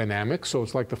chromodynamics, so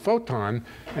it's like the photon,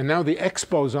 and now the X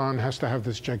boson has to have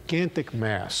this gigantic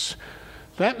mass.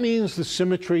 That means the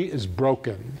symmetry is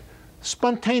broken,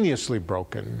 spontaneously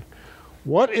broken.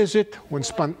 What is it when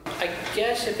I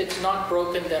guess if it's not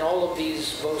broken, then all of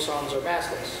these bosons are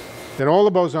massless. Then all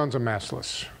the bosons are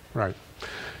massless, right?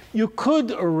 You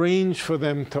could arrange for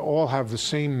them to all have the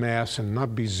same mass and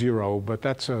not be zero, but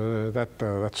that's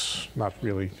not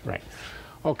really right.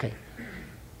 Okay.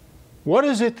 What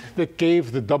is it that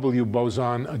gave the W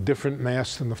boson a different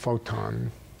mass than the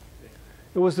photon?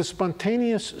 It was the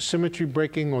spontaneous symmetry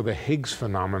breaking, or the Higgs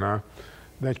phenomena,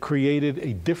 that created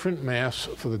a different mass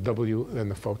for the W than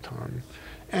the photon.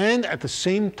 And at the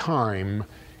same time,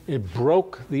 it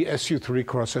broke the SU3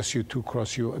 cross SU2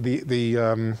 cross U, the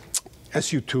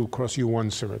SU2 cross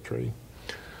U1 symmetry.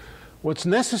 What's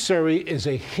necessary is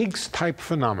a Higgs-type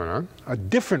phenomena, a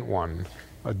different one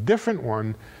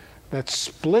that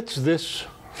splits this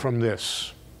from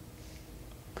this.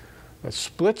 That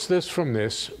splits this from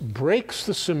this, breaks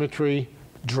the symmetry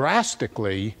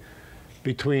drastically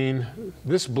between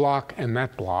this block and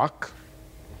that block.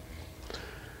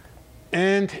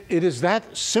 And it is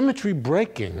that symmetry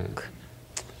breaking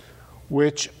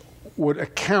which would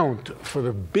account for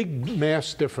the big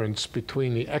mass difference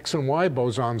between the X and Y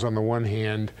bosons on the one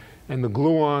hand and the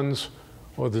gluons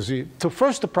or the Z. To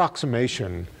first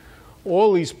approximation,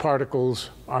 all these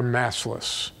particles are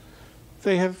massless.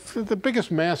 They have, the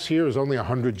biggest mass here is only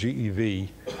 100 GeV.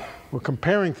 We're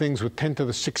comparing things with 10 to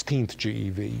the 16th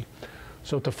GeV.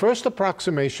 So to first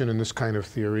approximation in this kind of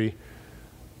theory,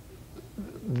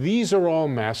 these are all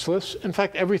massless. In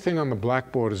fact, everything on the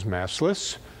blackboard is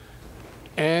massless.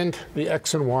 And the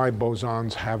X and Y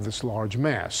bosons have this large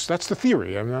mass. That's the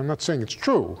theory. I mean, I'm not saying it's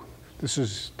true. This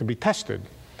is to be tested.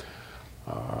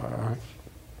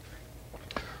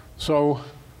 So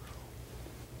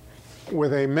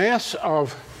with a mass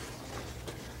of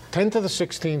 10 to the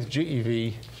 16th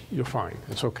GeV, you're fine.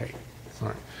 It's OK. All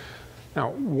right.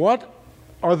 Now, what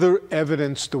other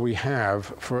evidence do we have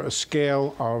for a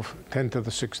scale of 10 to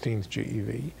the 16th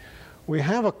GeV? We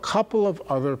have a couple of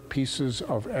other pieces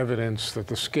of evidence that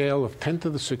the scale of 10 to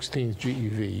the 16th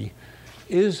GeV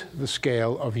is the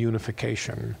scale of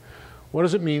unification. What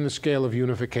does it mean, the scale of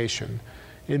unification?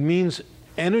 It means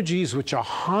energies which are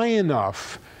high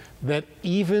enough that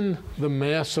even the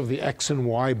mass of the X and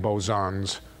Y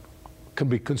bosons can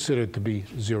be considered to be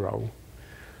zero.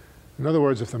 In other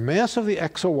words, if the mass of the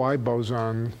X or Y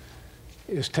boson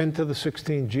is 10 to the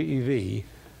 16th GeV,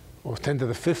 or 10 to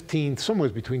the 15th, somewhere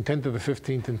between 10 to the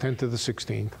 15th and 10 to the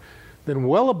 16th, then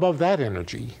well above that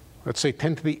energy, let's say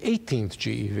 10 to the 18th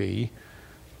GeV,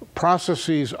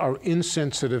 processes are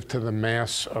insensitive to the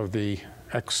mass of the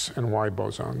X and Y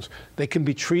bosons. They can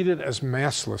be treated as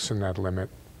massless in that limit.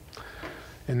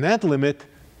 In that limit,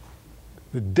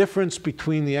 the difference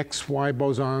between the X, Y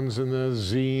bosons and the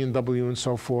Z and W and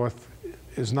so forth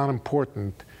is not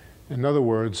important. In other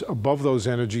words, above those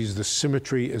energies, the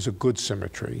symmetry is a good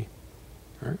symmetry.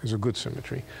 Right? Is a good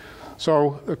symmetry.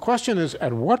 So the question is,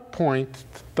 at what point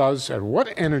at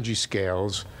what energy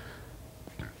scales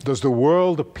does the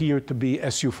world appear to be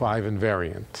SU5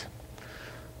 invariant?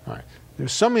 All right.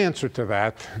 There's some answer to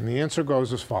that, and the answer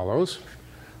goes as follows.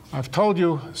 I've told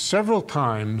you several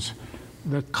times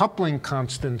that coupling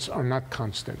constants are not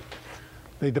constant.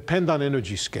 They depend on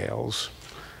energy scales.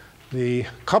 The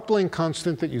coupling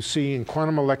constant that you see in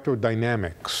quantum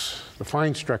electrodynamics, the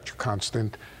fine structure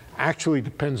constant, actually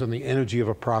depends on the energy of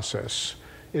a process.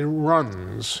 It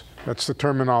runs. That's the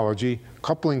terminology.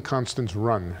 Coupling constants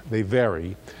run. They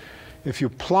vary. If you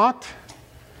plot,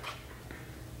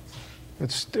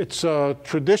 it's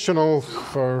traditional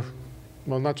for,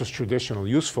 well, not just traditional,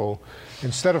 useful.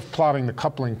 Instead of plotting the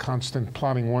coupling constant,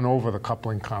 plotting 1 over the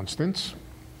coupling constants.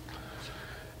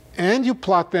 And you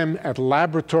plot them at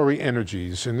laboratory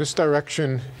energies. In this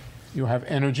direction, you have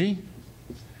energy,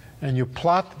 and you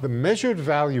plot the measured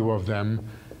value of them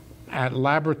at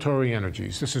laboratory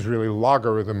energies. This is really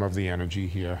logarithm of the energy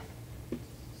here.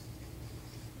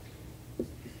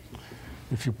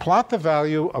 If you plot the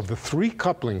value of the 3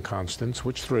 coupling constants,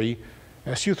 which 3?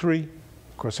 SU3,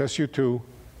 cross SU2,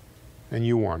 and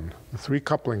U1. The 3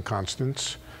 coupling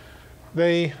constants,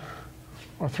 they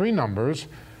are 3 numbers.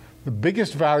 The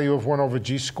biggest value of 1 over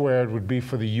g squared would be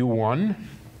for the U1,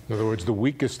 in other words, the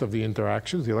weakest of the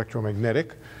interactions, the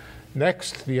electromagnetic.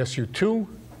 Next, the SU2,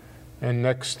 and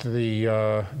next, the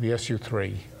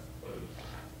SU3.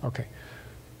 Okay.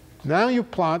 Now you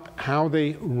plot how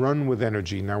they run with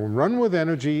energy. Now, run with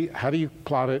energy, how do you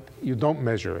plot it? You don't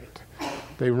measure it.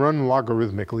 They run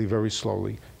logarithmically, very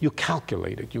slowly. You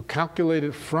calculate it. You calculate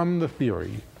it from the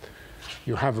theory.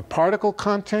 You have the particle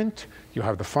content. You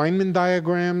have the Feynman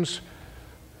diagrams.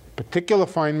 Particular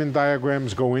Feynman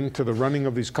diagrams go into the running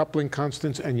of these coupling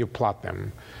constants, and you plot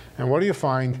them. And what do you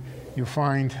find? You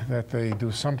find that they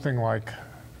do something like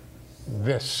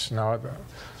this. Now,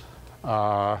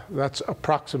 that's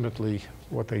approximately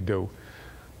what they do.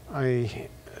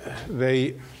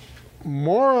 They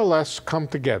more or less come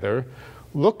together,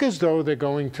 look as though they're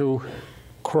going to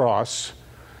cross,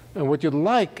 and what you'd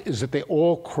like is that they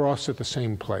all cross at the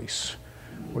same place.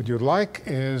 What you'd like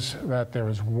is that there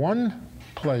is one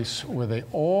place where they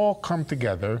all come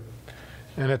together,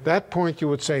 and at that point you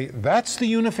would say, that's the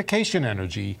unification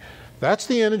energy. That's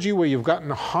the energy where you've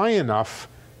gotten high enough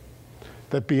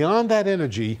that beyond that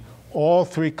energy, all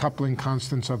three coupling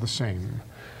constants are the same.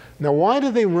 Now, why do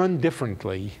they run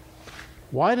differently?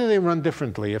 Why do they run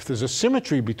differently? If there's a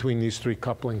symmetry between these three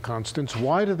coupling constants,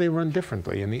 why do they run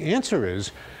differently? And the answer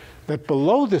is that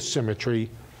below this symmetry,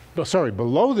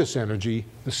 below this energy,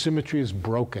 the symmetry is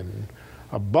broken.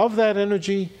 Above that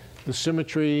energy, the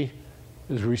symmetry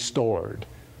is restored.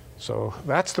 So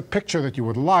that's the picture that you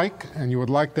would like, and you would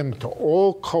like them to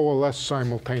all coalesce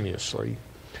simultaneously.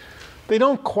 They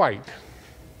don't quite.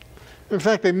 In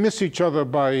fact, they miss each other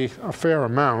by a fair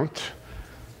amount.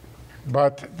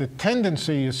 But the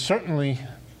tendency is certainly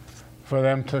for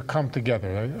them to come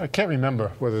together. I can't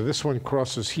remember whether this one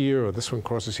crosses here or this one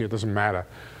crosses here. It doesn't matter.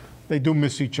 They do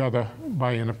miss each other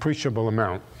by an appreciable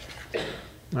amount.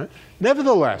 Right?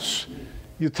 Nevertheless,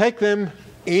 you take them,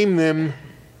 aim them,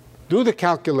 do the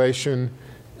calculation,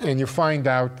 and you find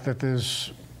out that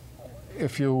there's,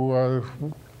 if you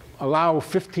allow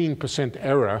 15%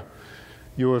 error,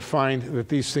 you would find that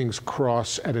these things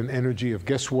cross at an energy of,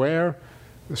 guess where?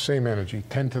 The same energy,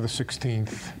 10 to the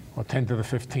 16th or 10 to the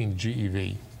 15th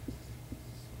GeV.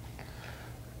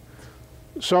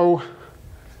 So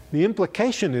the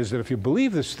implication is that if you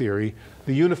believe this theory,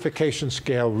 the unification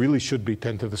scale really should be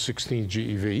 10 to the 16th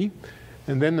GeV,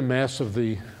 and then the mass of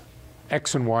the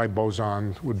X and Y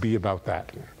boson would be about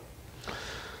that.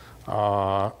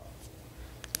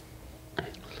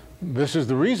 This is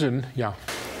the reason, yeah.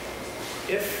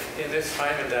 If in this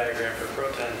Feynman diagram for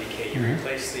proton decay, you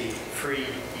replace the free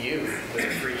U with a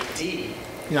free D,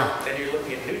 then you're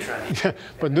looking at neutron decay. Yeah,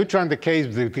 but neutron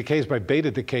decays by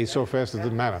beta decay so fast it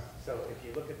doesn't matter. So if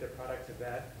you look at the product of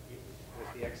that, does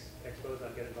the X boson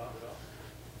get involved at all?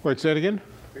 Wait, say it again?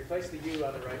 Replace the U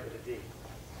on the right with a D.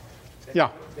 Yeah.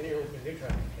 Then you're looking at neutron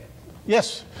decay.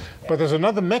 Yes, but there's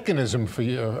another mechanism for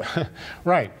you.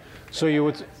 Right. So you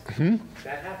would.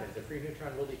 That happens. The free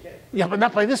neutron will decay. Yeah, but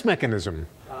not by this mechanism.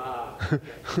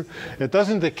 It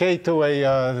doesn't decay to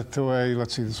a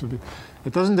let's see, this would be.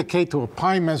 It doesn't decay to a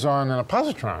pi meson and a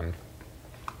positron.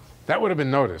 That would have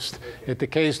been noticed. It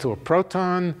decays to a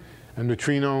proton, a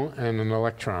neutrino, and an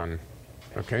electron.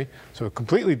 Okay, so a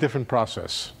completely different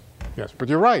process. Yes, but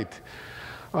you're right.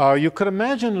 You could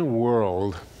imagine a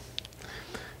world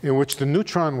in which the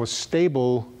neutron was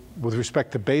stable with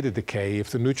respect to beta decay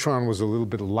if the neutron was a little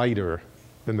bit lighter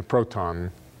than the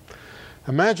proton.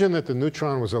 Imagine that the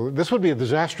neutron was this would be a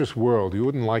disastrous world. You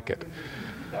wouldn't like it.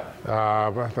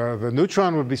 But the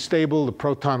neutron would be stable. The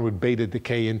proton would beta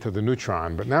decay into the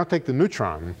neutron. But now take the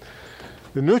neutron.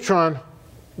 The neutron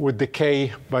would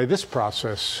decay by this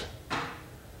process.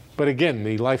 But again,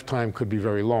 the lifetime could be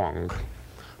very long.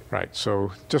 Right,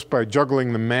 so just by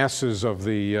juggling the masses of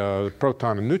the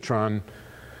proton and neutron,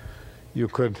 you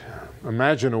could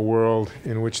imagine a world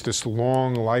in which this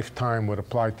long lifetime would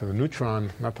apply to the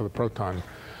neutron, not to the proton.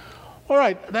 All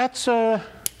right, that's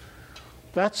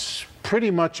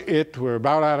pretty much it. We're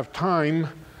about out of time.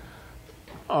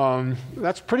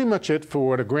 That's pretty much it for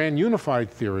what a grand unified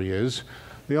theory is.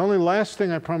 The only last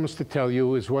thing I promised to tell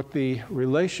you is what the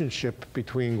relationship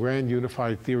between grand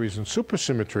unified theories and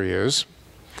supersymmetry is.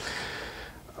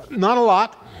 Not a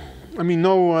lot. I mean,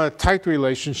 no tight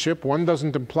relationship. One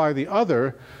doesn't imply the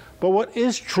other. But what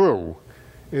is true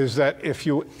is that if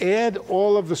you add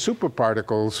all of the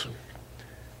superparticles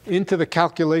into the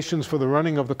calculations for the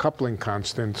running of the coupling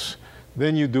constants,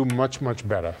 then you do much, much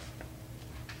better.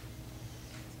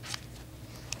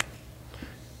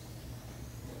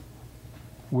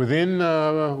 Within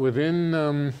about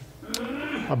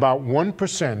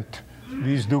 1%,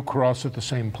 these do cross at the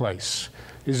same place.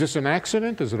 Is this an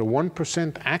accident? Is it a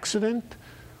 1% accident?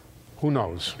 Who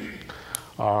knows?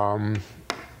 In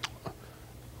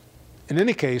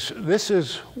any case, this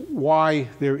is why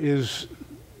there is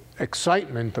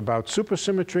excitement about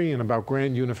supersymmetry and about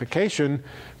grand unification.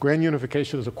 Grand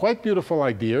unification is a quite beautiful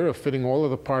idea of fitting all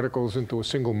of the particles into a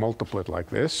single multiplet like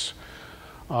this,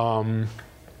 into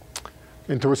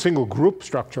a single group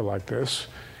structure like this.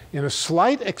 In a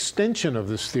slight extension of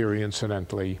this theory,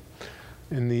 incidentally,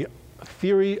 in the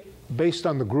theory based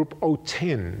on the group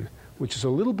O10, which is a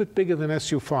little bit bigger than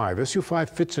SU5. SU5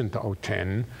 fits into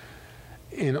O10.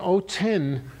 In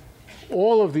O10,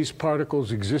 all of these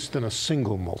particles exist in a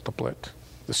single multiplet.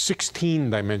 The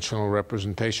 16-dimensional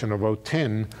representation of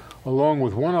O10, along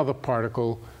with one other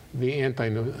particle, an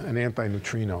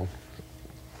antineutrino,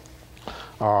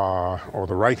 or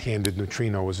the right-handed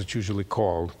neutrino, as it's usually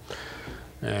called.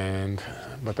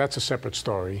 But that's a separate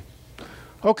story.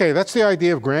 Okay, that's the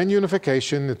idea of grand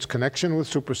unification, its connection with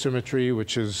supersymmetry,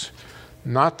 which is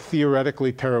not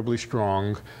theoretically terribly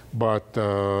strong, but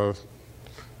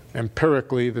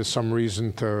empirically there's some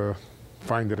reason to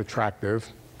find it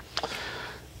attractive.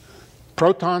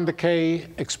 Proton decay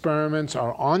experiments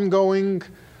are ongoing.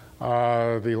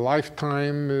 The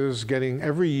lifetime is getting,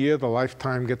 every year the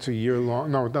lifetime gets a year long.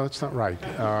 No, that's not right.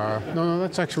 No,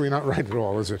 that's actually not right at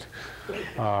all, is it?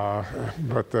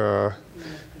 But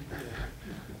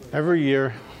every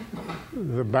year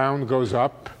the bound goes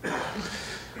up.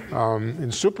 In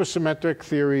supersymmetric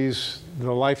theories,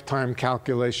 the lifetime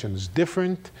calculation is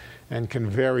different and can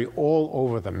vary all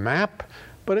over the map,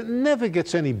 but it never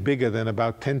gets any bigger than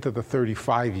about 10 to the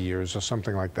 35 years or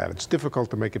something like that. It's difficult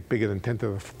to make it bigger than 10 to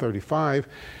the 35.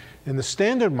 In the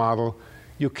standard model,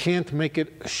 you can't make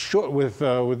it short with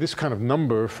this kind of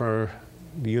number for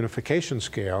the unification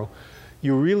scale.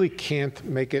 You really can't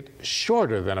make it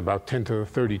shorter than about 10 to the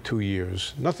 32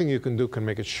 years. Nothing you can do can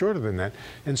make it shorter than that.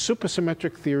 In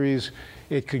supersymmetric theories,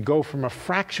 it could go from a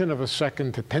fraction of a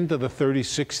second to 10 to the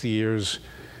 36th years,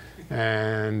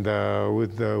 and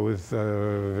with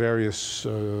various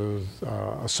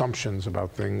assumptions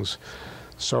about things.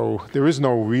 So there is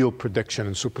no real prediction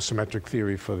in supersymmetric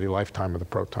theory for the lifetime of the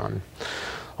proton.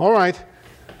 All right.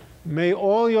 May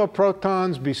all your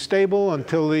protons be stable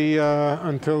until the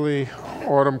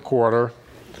autumn quarter.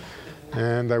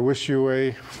 And I wish you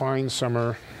a fine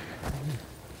summer.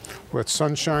 Let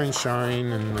sunshine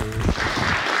shine.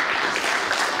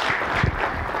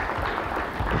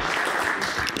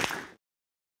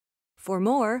 For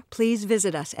more, please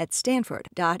visit us at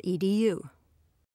stanford.edu.